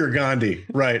 Nuclear Gandhi,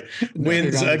 right?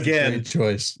 Wins again. Great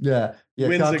choice. Yeah.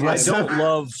 Wins again.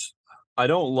 I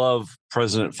don't love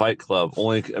President Fight Club.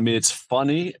 It's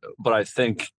funny, but I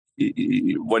think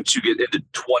once you get into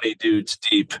 20 dudes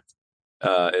deep,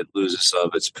 it loses some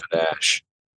of its panache.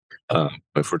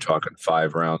 If we're talking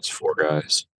 5 rounds, 4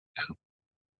 guys. Yeah.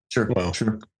 Sure. Well,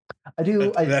 sure. I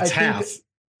do. That's half.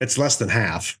 It's less than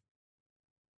half.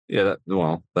 Yeah,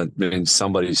 that means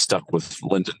somebody's stuck with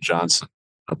Lyndon Johnson.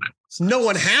 No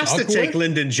one has to take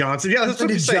Lyndon Johnson. Yeah, that's what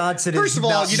I'm saying. First of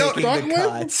all, you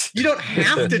don't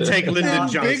have to take Lyndon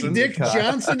Johnson. Big Dick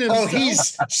Johnson himself.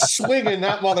 He's swinging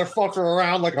that motherfucker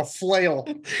around like a flail.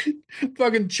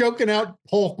 Fucking choking out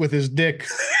Polk with his dick.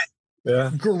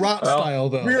 Yeah. Garrote style,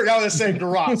 though. We're now the same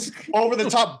garrote. Over the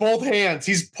top, both hands.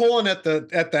 He's pulling at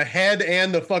the head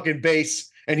and the fucking base.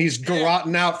 And he's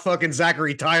garroting out fucking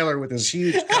Zachary Tyler with his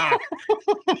huge cock.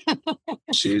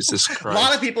 Jesus Christ. A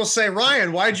lot of people say,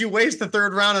 Ryan, why'd you waste the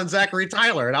 3rd round on Zachary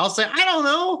Tyler? And I'll say, I don't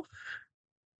know.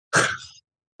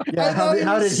 Yeah,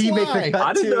 how did he make the cut?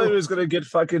 I didn't know he was going to get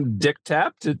fucking dick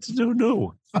tapped.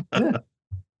 No. Yeah.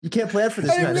 You can't plan for this.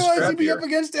 I didn't realize he'd be up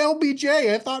against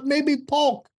LBJ. I thought maybe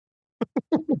Polk.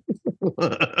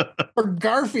 Or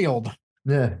Garfield.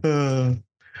 Yeah.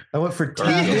 I went for T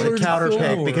as a counter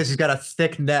pick because he's got a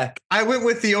thick neck. I went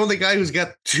with the only guy who's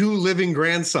got 2 living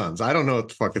grandsons. I don't know what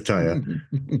the fuck to tell you.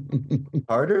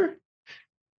 Harder?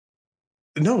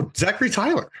 No, Zachary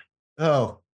Tyler.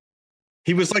 Oh.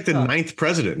 He was like the 9th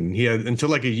president. And he had, until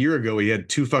like a year ago, he had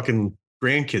 2 fucking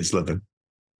grandkids living.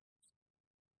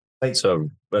 So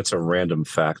that's a random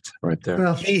fact right there.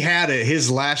 Well, he had it.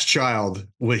 His last child,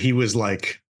 he was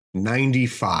like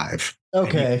 95.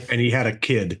 Okay. And he had a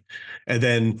kid. And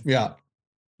then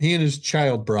he and his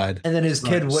child bride. And then his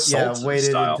kid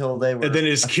waited until they were. And then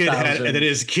his kid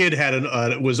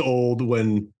was old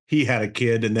when he had a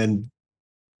kid, and then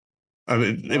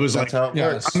it was like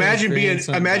imagine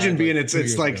being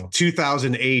it's like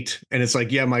 2008, and it's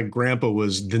like my grandpa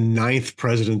was the 9th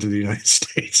president of the United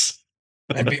States.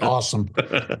 That'd be awesome.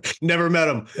 Never met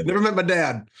him. Never met my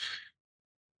dad.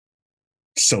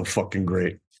 So fucking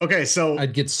great. Okay, so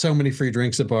I'd get so many free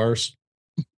drinks at bars.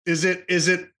 Is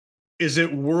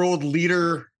it world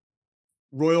leader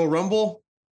Royal Rumble,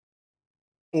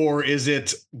 or is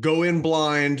it go in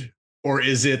blind, or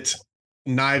is it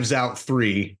Knives Out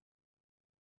 3?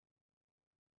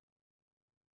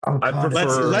 I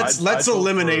prefer, let's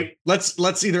eliminate.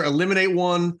 Let's either eliminate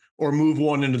one or move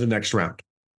one into the next round.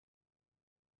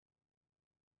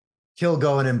 Kill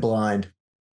going in blind.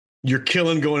 You're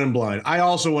killing going in blind. I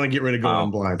also want to get rid of going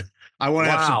in blind. I want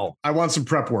to have I want some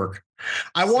prep work.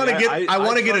 I want to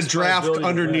get a draft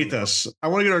underneath us. I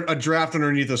want to get a draft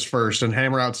underneath us first and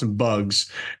hammer out some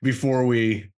bugs before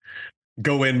we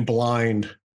go in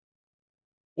blind.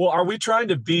 Well, are we trying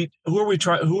to beat? Who are we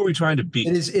trying to beat?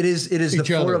 It is the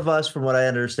 4 of us, from what I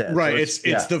understand. Right. So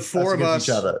it's the 4 of us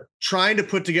trying to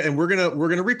put together, and we're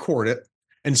gonna record it.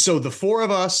 And so the 4 of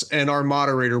us and our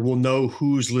moderator will know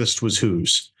whose list was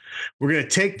whose. We're going to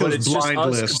take those blind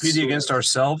lists. Competing against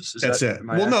ourselves. That's it.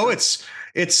 Well, no, it's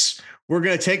we're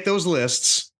going to take those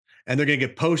lists and they're going to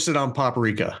get posted on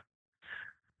Paprika.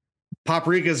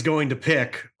 Paprika is going to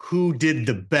pick who did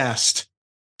the best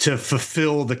to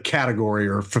fulfill the category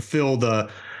or fulfill the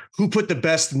who put the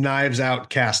best Knives Out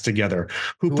cast together,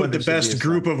 who put the best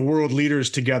group of world leaders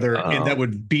together, and that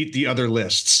would beat the other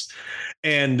lists,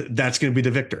 and that's going to be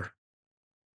the victor.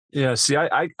 Yeah, see,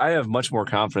 I have much more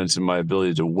confidence in my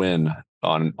ability to win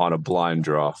on a blind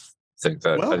draw. I think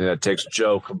that takes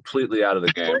Joe completely out of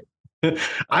the game.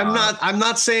 I'm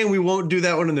not saying we won't do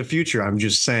that one in the future. I'm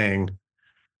just saying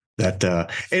that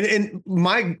and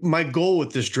my goal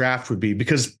with this draft would be,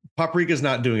 because Paprika's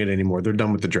not doing it anymore. They're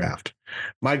done with the draft.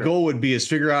 My goal would be is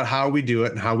figure out how we do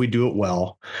it and how we do it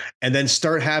well, and then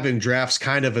start having drafts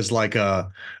kind of as like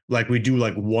we do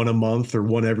like one a month or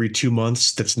one every 2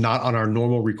 months. That's not on our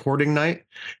normal recording night.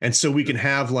 And so we can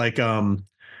have like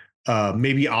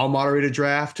maybe I'll moderate a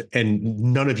draft and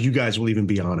none of you guys will even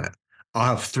be on it.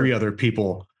 I'll have 3 other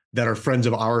people that are friends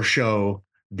of our show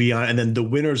be on, and then the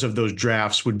winners of those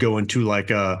drafts would go into like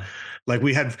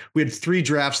we had 3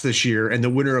 drafts this year, and the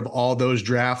winner of all those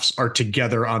drafts are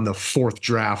together on the 4th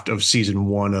draft of season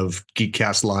 1 of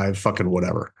Geekcast Live, fucking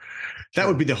whatever. That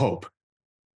would be the hope.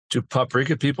 Do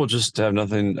Paprika people just have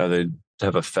nothing? They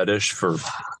have a fetish for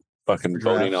fucking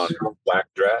voting on whack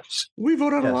drafts? We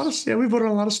vote on a lot of we vote on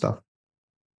a lot of stuff.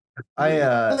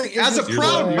 As a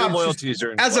proud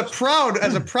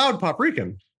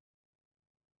Paprikan,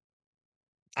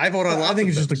 I vote on. I think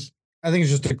it's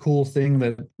just a cool thing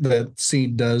that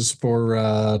Seed does for.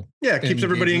 It keeps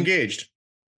everybody engaged.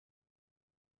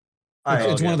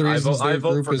 It's one of the reasons their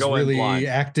group is really blind.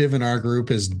 Active, and our group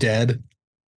is dead.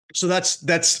 So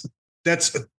that's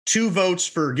 2 votes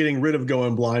for getting rid of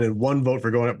going blind and 1 vote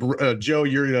for going up. Joe,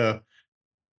 you're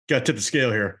got to tip the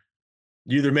scale here.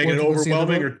 You either make it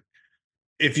overwhelming, or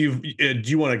if do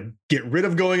you want to get rid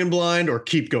of going in blind or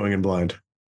keep going in blind?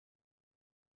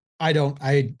 I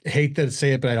hate to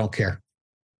say it, but I don't care.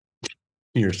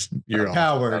 You're a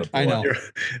coward. I know.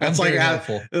 That's like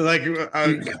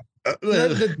the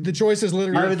choice is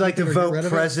literally. I would like to vote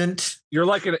present. You're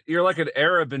like an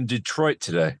Arab in Detroit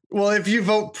today. Well, if you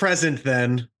vote present,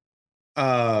 then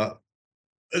the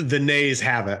nays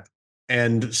have it,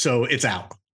 and so it's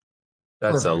out.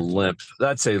 That's perfect.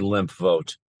 That's a limp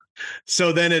vote.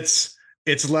 So then it's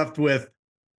left with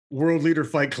World Leader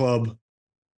Fight Club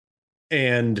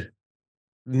and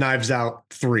Knives Out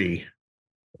 3.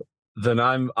 Then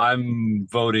I'm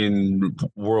voting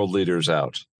World Leaders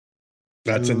out.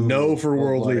 That's a no for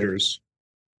World Leaders.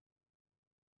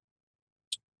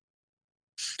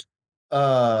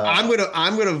 I'm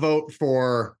gonna vote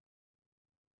for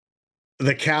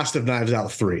the cast of Knives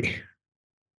Out 3.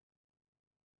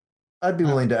 I'd be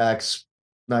willing to axe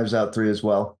Knives Out 3 as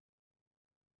well.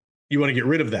 You want to get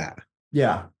rid of that?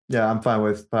 Yeah, I'm fine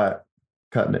with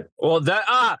cutting it. Well,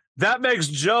 that makes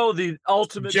Joe the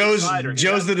ultimate decider.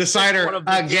 Joe's the decider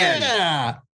again.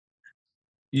 Yeah.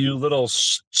 You little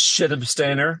shit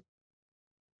abstainer.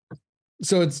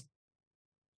 So it's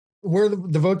where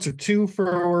the votes are 2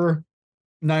 for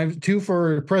Knives, 2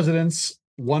 for presidents,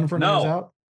 1 for Knives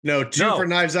Out. No, 2 for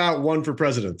Knives Out, 1 for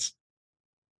presidents.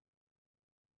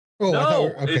 Oh,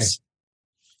 no, okay.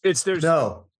 It's there's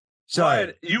no.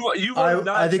 Sorry, you want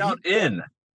Knives Out in.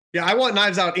 Yeah, I want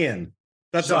Knives Out in.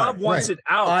 That's Bob wants it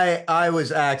out. I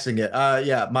was axing it.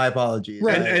 Yeah, my apologies.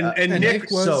 Right. And Nick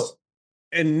was.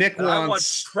 And Nick wants. I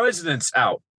want presidents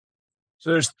out.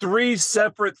 So there's 3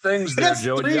 separate things there, That's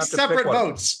Joe. 3 separate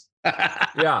votes.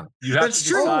 Yeah, you have to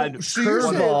decide.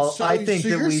 Curveball. I think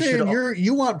that we should.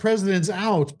 You want presidents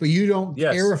out, but you don't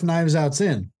care if Knives Out's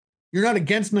in. You're not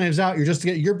against Knives Out.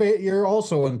 You're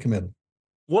also uncommitted.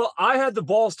 Well, I had the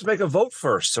balls to make a vote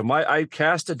first, so I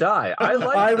cast a die.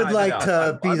 I would like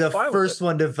to be the first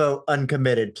one to vote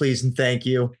uncommitted, please and thank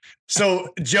you. So,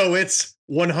 Joe, it's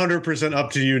 100%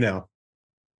 up to you now.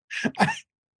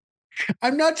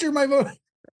 I'm not sure my vote.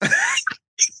 I'm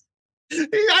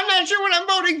not sure what I'm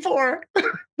voting for.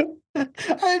 I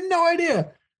have no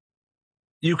idea.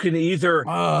 You can either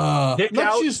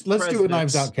let's do a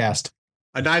Knives Out cast.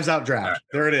 A Knives Out draft.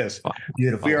 There it is.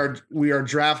 Beautiful. We are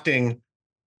drafting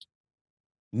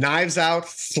Knives Out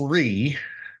 3.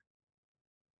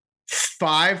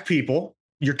 5 people.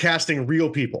 You're casting real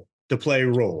people to play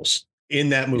roles in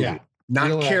that movie. Yeah. Not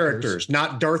real characters,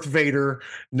 not Darth Vader,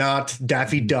 not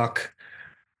Daffy Duck.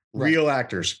 Real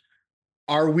actors.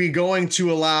 Are we going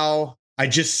to allow? I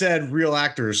just said real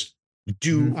actors.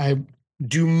 Do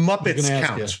Muppets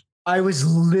count? I was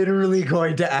literally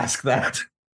going to ask that.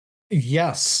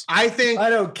 Yes. I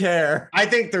don't care. I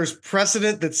think there's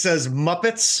precedent that says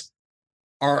Muppets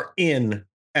are in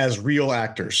as real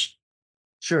actors.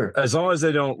 Sure. As long as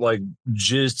they don't like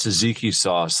jizz tzatziki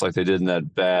sauce like they did in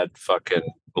that bad fucking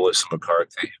Melissa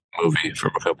McCarthy movie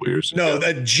from a couple years ago.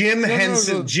 No, Jim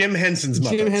Henson's Muppets. Jim Henson's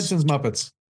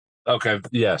Muppets. Okay.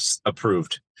 Yes.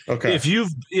 Approved. Okay. If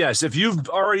you've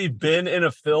already been in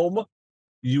a film,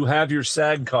 you have your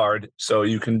SAG card, so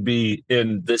you can be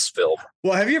in this film.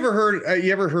 Well, have you ever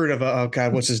heard of oh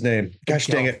God, what's his name? Gosh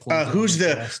dang it. Who's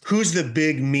the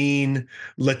big mean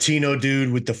Latino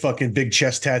dude with the fucking big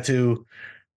chest tattoo?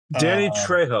 Danny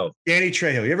Trejo. Danny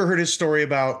Trejo. You ever heard his story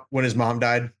about when his mom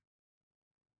died?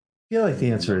 I feel like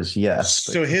the answer is yes.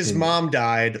 So his mom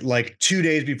died like 2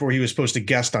 days before he was supposed to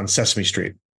guest on Sesame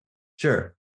Street.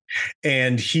 Sure.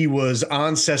 And he was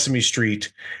on Sesame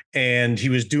Street and he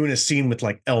was doing a scene with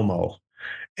like Elmo.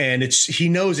 And he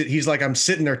knows it. He's like, I'm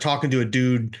sitting there talking to a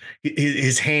dude,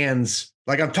 his hands,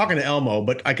 like I'm talking to Elmo,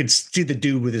 but I could see the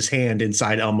dude with his hand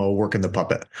inside Elmo working the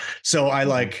puppet. So I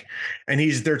like, and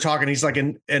they're talking, he's like,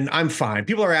 and I'm fine.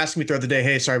 People are asking me throughout the day,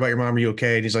 hey, sorry about your mom. Are you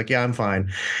okay? And he's like, yeah, I'm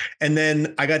fine. And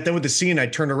then I got done with the scene. I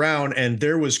turned around and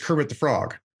there was Kermit the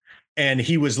Frog. And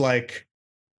he was like,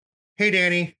 hey,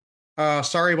 Danny,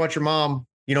 sorry about your mom.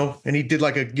 And he did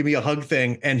like a give me a hug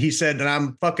thing. And he said, and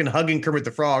I'm fucking hugging Kermit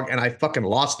the Frog. And I fucking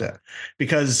lost it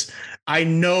because I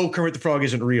know Kermit the Frog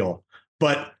isn't real,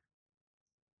 but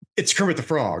it's Kermit the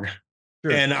Frog.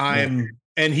 Sure. And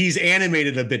and he's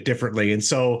animated a bit differently. And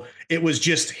so it was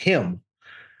just him.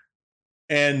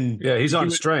 And yeah, he's on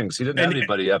strings. He didn't have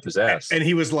anybody up his ass. And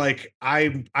he was like,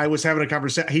 I was having a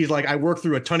conversation. He's like, I worked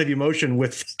through a ton of emotion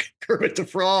with Kermit the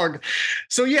Frog.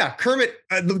 So yeah, Kermit,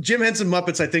 the Jim Henson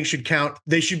Muppets, I think should count.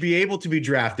 They should be able to be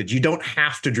drafted. You don't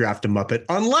have to draft a Muppet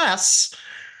unless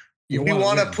you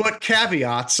want to put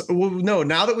caveats. Well, no,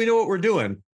 now that we know what we're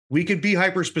doing, we could be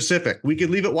hyper specific. We could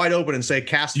leave it wide open and say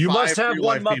cast. You must have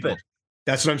one Muppet. People.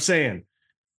 That's what I'm saying.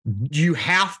 You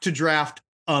have to draft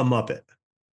a Muppet.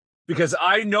 Because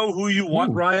I know who you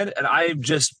want, Ryan, and I'm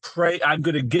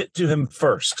going to get to him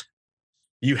first.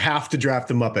 You have to draft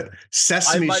the Muppet.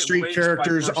 Sesame Street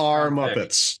characters are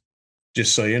Muppets,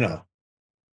 just so you know.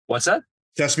 What's that?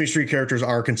 Sesame Street characters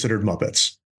are considered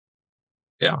Muppets.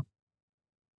 Yeah.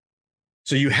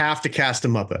 So you have to cast a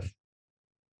Muppet.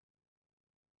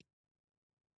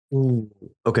 Ooh.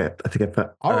 Okay, I think I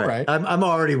found. All right. I'm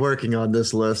already working on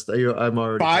this list. I'm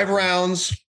already 5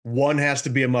 rounds. One has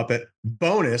to be a Muppet.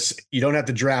 Bonus, you don't have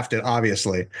to draft it,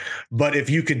 obviously. But if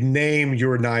you could name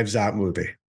your Knives Out movie.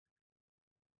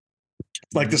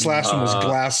 Like this last one was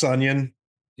Glass Onion.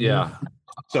 Yeah.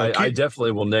 So I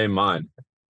definitely will name mine.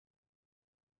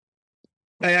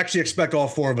 I actually expect all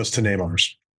 4 of us to name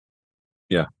ours.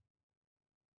 Yeah.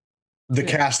 The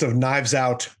cast of Knives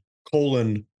Out,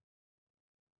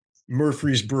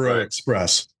 Murfreesboro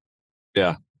Express.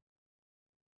 Yeah.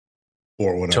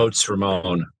 Or whatever. Totes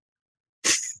Ramon.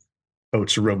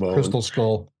 Crystal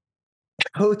Skull.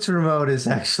 Totes Ramon is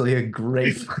actually a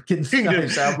great fucking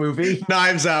Knives Out movie.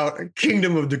 Knives Out,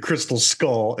 Kingdom of the Crystal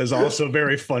Skull is also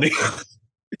very funny.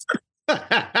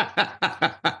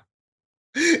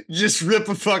 Just rip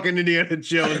a fucking Indiana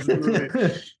Jones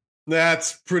movie.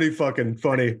 That's pretty fucking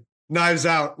funny. Knives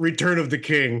Out, Return of the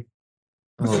King.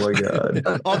 Oh my God.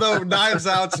 Although Knives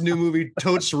Out's new movie,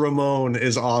 Totes Ramon,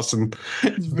 is awesome.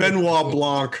 Benoit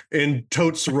Blanc in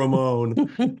Totes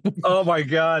Ramon. Oh my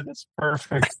God, that's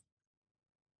perfect.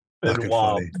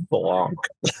 Benoit Blanc.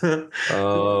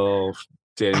 Oh,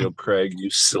 Daniel Craig,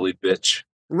 you silly bitch.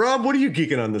 Rob, what are you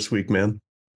geeking on this week, man?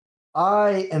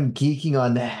 I am geeking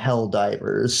on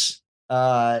Helldivers.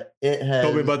 It has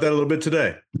told me about that a little bit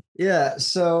today. Yeah,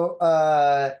 so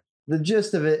the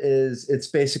gist of it is it's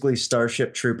basically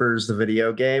Starship Troopers, the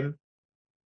video game.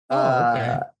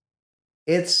 Okay.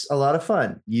 It's a lot of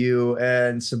fun. You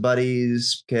and some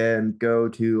buddies can go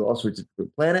to all sorts of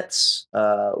different planets,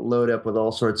 load up with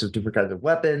all sorts of different kinds of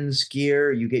weapons,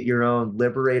 gear. You get your own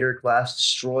Liberator class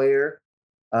destroyer,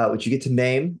 which you get to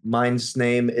name. Mine's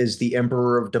name is the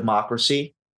Emperor of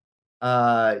Democracy.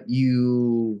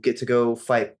 You get to go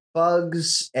fight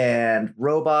bugs and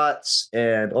robots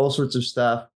and all sorts of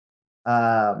stuff.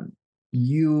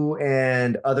 You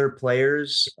and other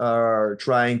players are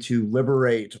trying to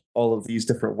liberate all of these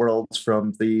different worlds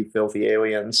from the filthy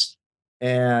aliens.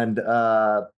 And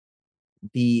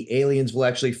the aliens will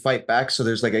actually fight back. So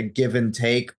there's like a give and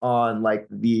take on like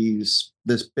this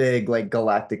big like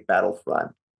galactic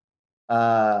battlefront.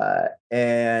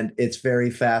 And it's very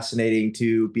fascinating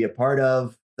to be a part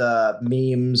of. The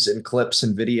memes and clips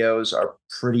and videos are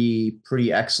pretty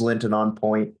excellent and on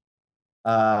point.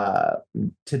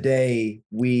 Today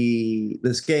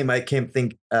this game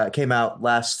came out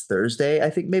last Thursday. I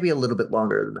think maybe a little bit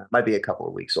longer than that. Might be a couple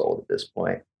of weeks old at this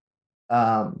point.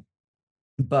 But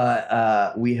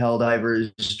we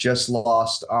Helldivers just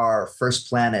lost our first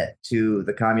planet to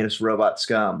the communist robot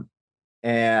scum.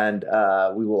 And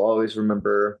we will always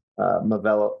remember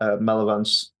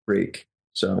Melevance Freak.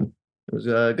 So it was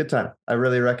a good time. I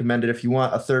really recommend it if you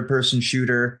want a third-person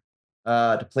shooter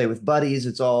to play with buddies.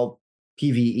 It's all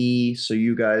PvE, so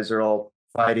you guys are all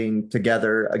fighting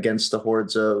together against the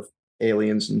hordes of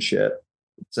aliens and shit.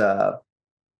 It's a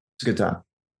good time.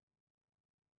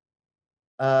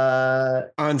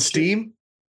 On Steam?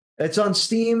 It's on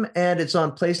Steam and it's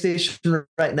on PlayStation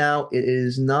right now. It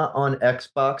is not on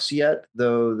Xbox yet,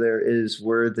 though there is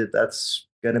word that that's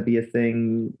going to be a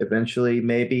thing eventually,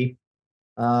 maybe.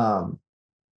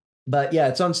 But yeah,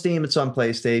 it's on Steam, it's on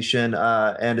PlayStation,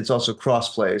 and it's also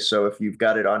crossplay. So if you've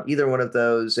got it on either one of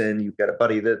those and you've got a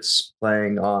buddy that's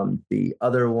playing on the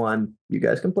other one, you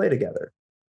guys can play together.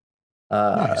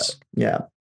 Nice. Yeah,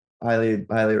 highly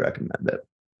recommend it.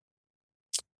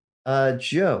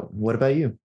 Joe, what about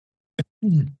you?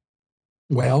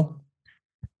 Well,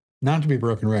 not to be a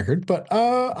broken record, but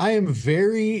I am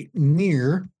very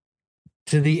near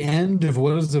to the end of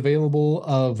what is available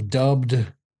of dubbed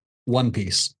One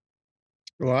Piece.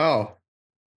 Wow.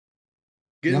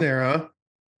 Getting there, huh?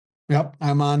 Yep.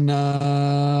 I'm on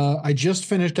I just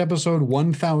finished episode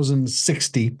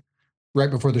 1060 right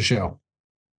before the show.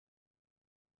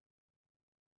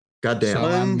 Goddamn. So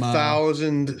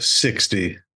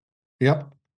 1060.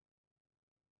 Yep.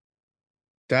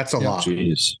 That's a lot.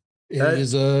 Jeez. It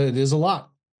is a lot.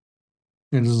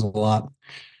 It is a lot.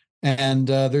 And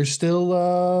there's still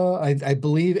I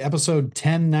believe episode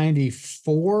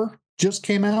 1094 just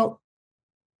came out.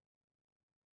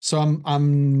 So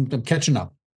I'm catching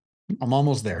up. I'm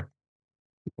almost there.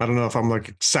 I don't know if I'm like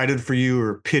excited for you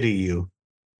or pity you.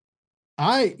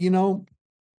 I don't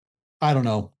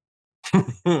know.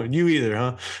 You either,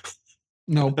 huh?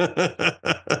 No.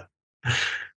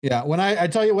 Yeah. When I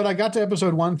tell you, when I got to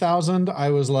episode 1000, I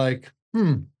was like,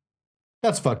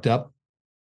 that's fucked up.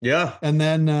 Yeah. And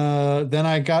then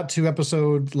I got to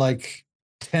episode like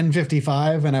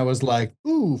 1055 and I was like,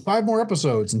 ooh, 5 more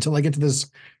episodes until I get to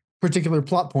this particular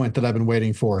plot point that I've been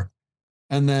waiting for.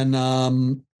 And then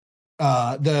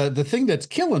the thing that's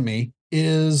killing me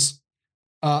is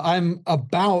I'm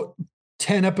about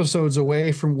 10 episodes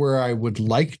away from where I would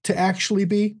like to actually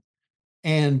be.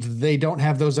 And they don't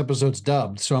have those episodes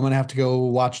dubbed. So I'm going to have to go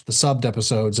watch the subbed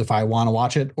episodes if I want to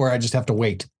watch it, or I just have to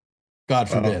wait. God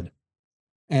forbid.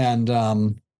 And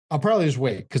I'll probably just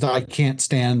wait because I can't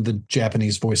stand the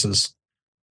Japanese voices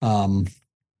in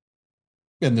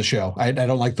the show. I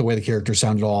don't like the way the characters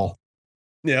sound at all.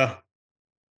 Yeah.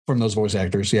 From those voice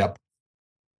actors. Yep.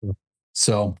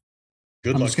 So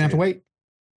I'm just gonna have to wait.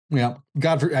 Yeah.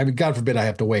 God forbid I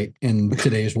have to wait in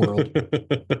today's world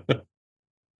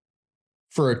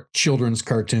for a children's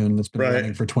cartoon that's been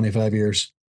running for 25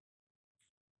 years.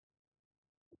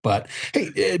 But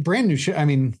hey, brand new show. I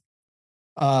mean,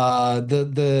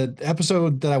 the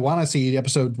episode that I want to see,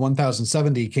 episode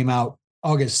 1070, came out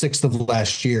August 6th of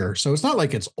last year. So it's not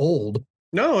like it's old.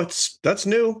 No, that's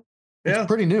new. Yeah. It's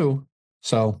pretty new.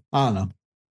 So I don't know.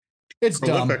 It's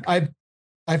dumb. I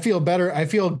feel better. I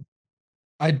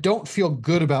don't feel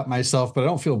good about myself, but I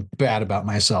don't feel bad about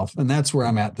myself. And that's where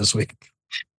I'm at this week.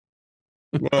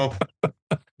 Well,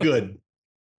 good.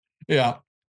 Yeah.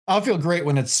 I'll feel great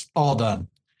when it's all done.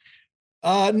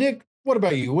 Nick, what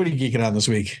about you? What are you geeking on this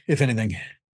week, if anything?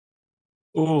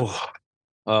 Oh,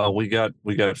 we got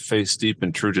face deep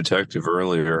in True Detective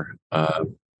earlier.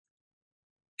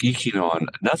 Geeking on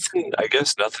nothing. I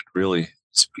guess nothing really.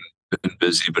 It's been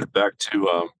busy, but back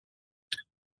to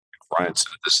Ryan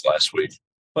said this last week.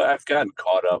 But I've gotten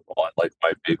caught up on like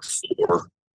my big 4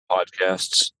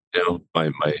 podcasts. You know, my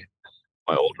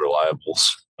old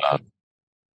reliables.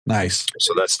 Nice.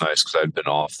 So that's nice because I'd been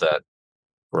off that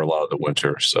for a lot of the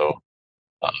winter. So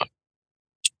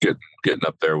getting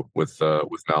up there with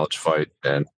Knowledge Fight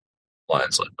and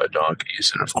Lions Led by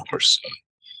Donkeys, and of course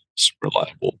some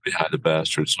reliable Behind the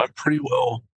Bastards. So I'm pretty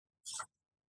well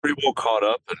caught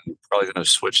up, and probably going to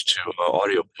switch to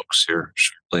audiobooks here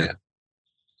shortly.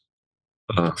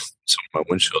 Some of my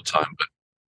windshield time, but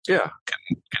yeah,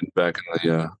 getting back in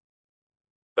the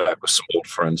back with some old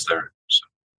friends there.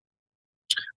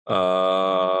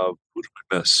 So, who did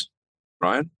we miss?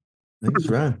 Ryan? Thanks,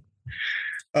 Ryan.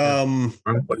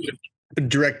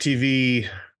 DirecTV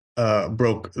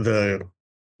broke the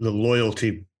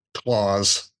loyalty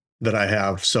clause that I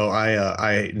have, so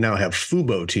I now have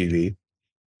Fubo TV.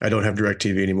 I don't have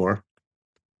DirecTV anymore.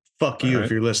 Fuck you if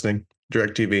you're listening,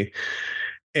 DirecTV.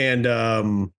 And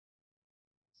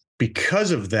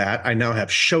because of that, I now have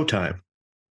Showtime,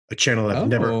 a channel I've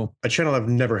never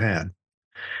had.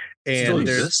 And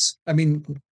there's, I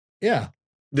mean, yeah,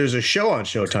 there's a show on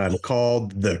Showtime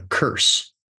called The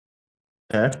Curse.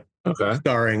 Okay.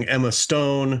 Starring Emma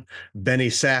Stone, Benny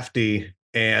Safdie,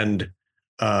 and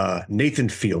Nathan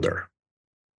Fielder.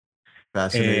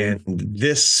 Fascinating. And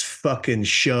this fucking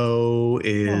show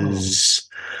is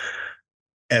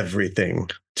everything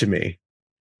to me.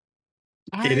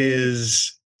 It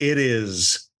is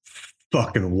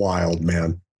fucking wild,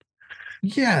 man.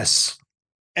 Yes.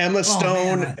 Emma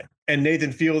Stone and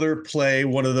Nathan Fielder play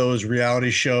one of those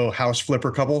reality show house flipper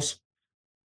couples.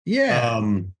 Yeah.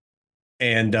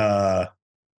 And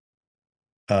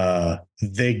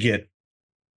they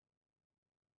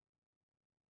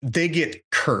get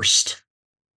cursed.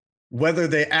 Whether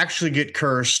they actually get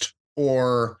cursed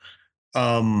or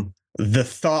the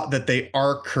thought that they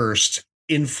are cursed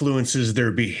influences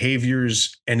their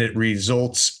behaviors, and it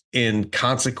results in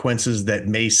consequences that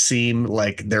may seem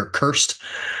like they're cursed.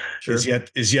 Sure.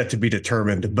 is yet to be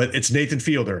determined. But it's Nathan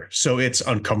Fielder, so it's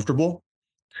uncomfortable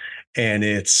and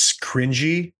it's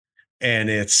cringy and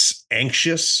it's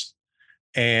anxious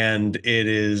and it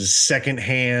is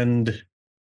secondhand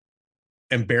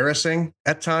embarrassing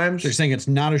at times. They're saying it's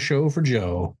not a show for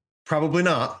Joe. Probably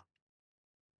not.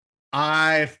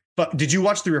 Did you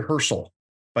watch The Rehearsal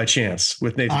by chance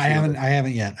with Nathan Fielder? I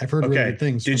haven't yet. I've heard really good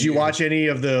things. Did you watch any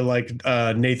of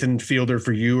the Nathan Fielder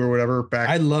For You or whatever back?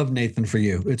 I love Nathan For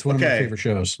You. It's one of my favorite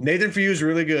shows. Nathan For You is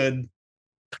really good,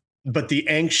 but the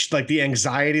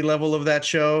anxiety level of that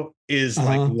show is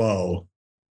low.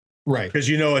 Right. Because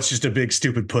it's just a big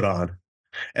stupid put on.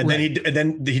 And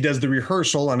then he does The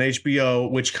Rehearsal on HBO,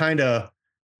 which kind of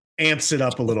amps it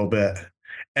up a little bit.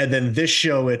 And then this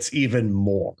show, it's even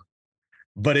more.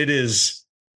 But it is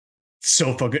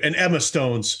so fucking good. And Emma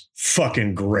Stone's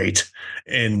fucking great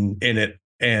in it.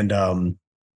 And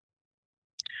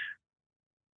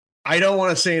I don't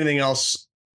want to say anything else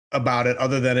about it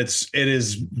other than it's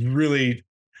made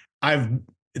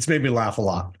me laugh a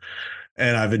lot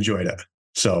and I've enjoyed it.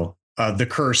 So The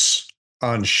Curse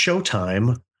on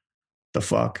Showtime. The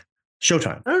fuck?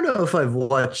 Showtime. I don't know if I've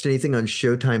watched anything on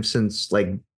Showtime since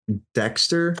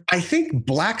Dexter. I think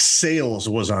Black Sails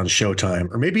was on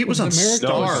Showtime, or maybe it was on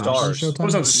Starz. It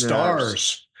was on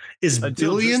Starz. Is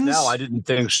Until Billions? Now, I didn't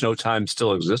think Showtime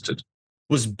still existed.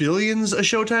 Was Billions a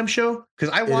Showtime show?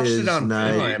 Because I watched it on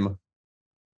Prime.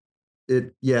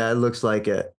 It looks like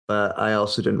it, but I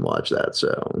also didn't watch that.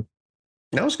 So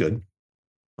that was good.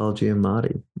 Paul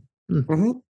Giamatti.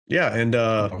 Mm-hmm. Yeah, and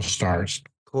Stars.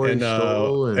 Corey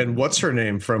Stoll and what's her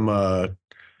name from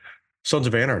Sons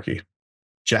of Anarchy?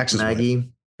 Jackson's Maggie. wife.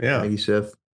 Yeah. Maggie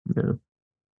Sif. Yeah.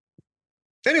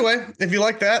 Anyway, if you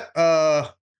like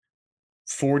that,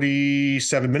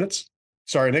 47 minutes.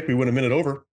 Sorry, Nick, we went a minute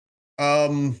over.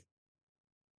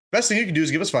 Best thing you can do is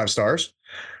give us 5 stars.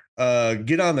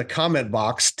 Get on the comment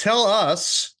box. Tell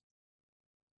us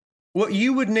what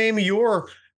you would name your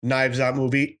Knives Out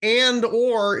movie, and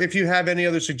or if you have any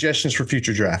other suggestions for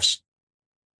future drafts.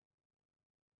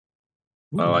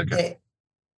 I like it.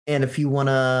 And if you want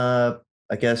to,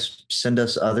 I guess, send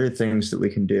us other things that we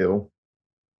can do,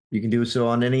 you can do so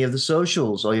on any of the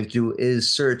socials. All you have to do is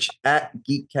search at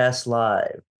Geekcast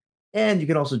Live. And you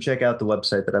can also check out the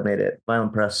website that I made at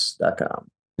violentpress.com.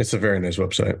 It's a very nice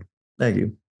website. Thank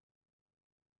you.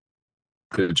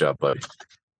 Good job, buddy.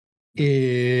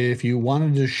 If you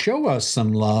wanted to show us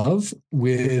some love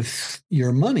with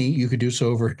your money, you could do so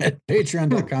over at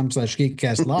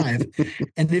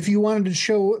patreon.com/geekcastlive. And if you wanted to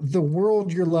show the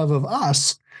world your love of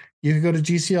us, you could go to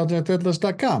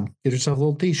gcl.threadless.com. Get yourself a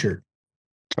little t-shirt.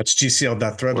 That's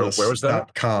gcl.threadless.com. Where was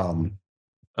that?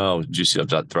 Oh,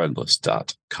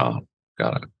 gcl.threadless.com.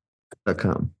 Got it.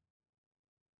 .com.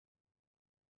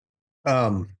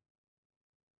 Call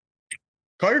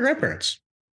your grandparents.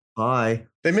 Hi.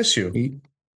 They miss you.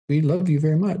 We love you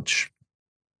very much.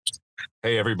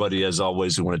 Hey, everybody! As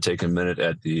always, we want to take a minute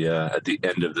at the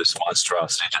end of this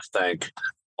monstrosity to thank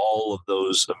all of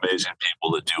those amazing people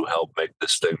that do help make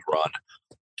this thing run.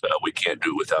 We can't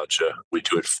do it without you. We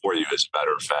do it for you, as a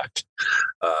matter of fact.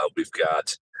 We've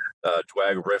got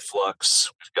Dwag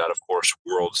Reflux. We've got, of course,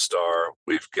 World Star.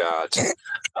 We've got a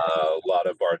lot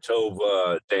of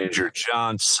Bartova, Danger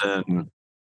Johnson,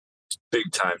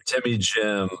 Big Time Timmy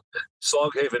Jim,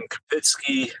 Sloghaven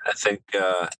Kapitsky, I think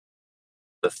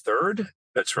the third.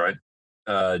 That's right.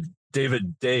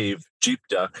 David Dave, Jeep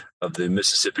Duck of the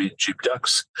Mississippi Jeep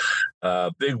Ducks.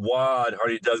 Big Wad,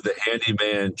 Hardy Doug the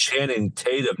Handyman, Channing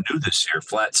Tatum, new this year,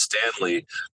 Flat Stanley,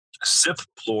 Zip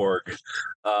Plorg,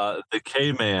 the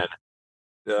K-Man,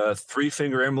 Three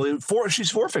Finger Emily,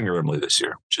 she's Four Finger Emily this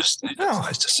year. Just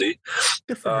nice to see.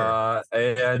 Good for her.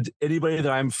 And anybody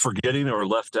that I'm forgetting or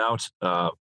left out,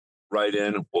 write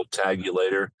in. We'll tag you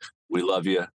later. We love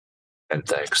you, and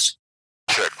thanks.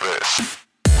 Check this.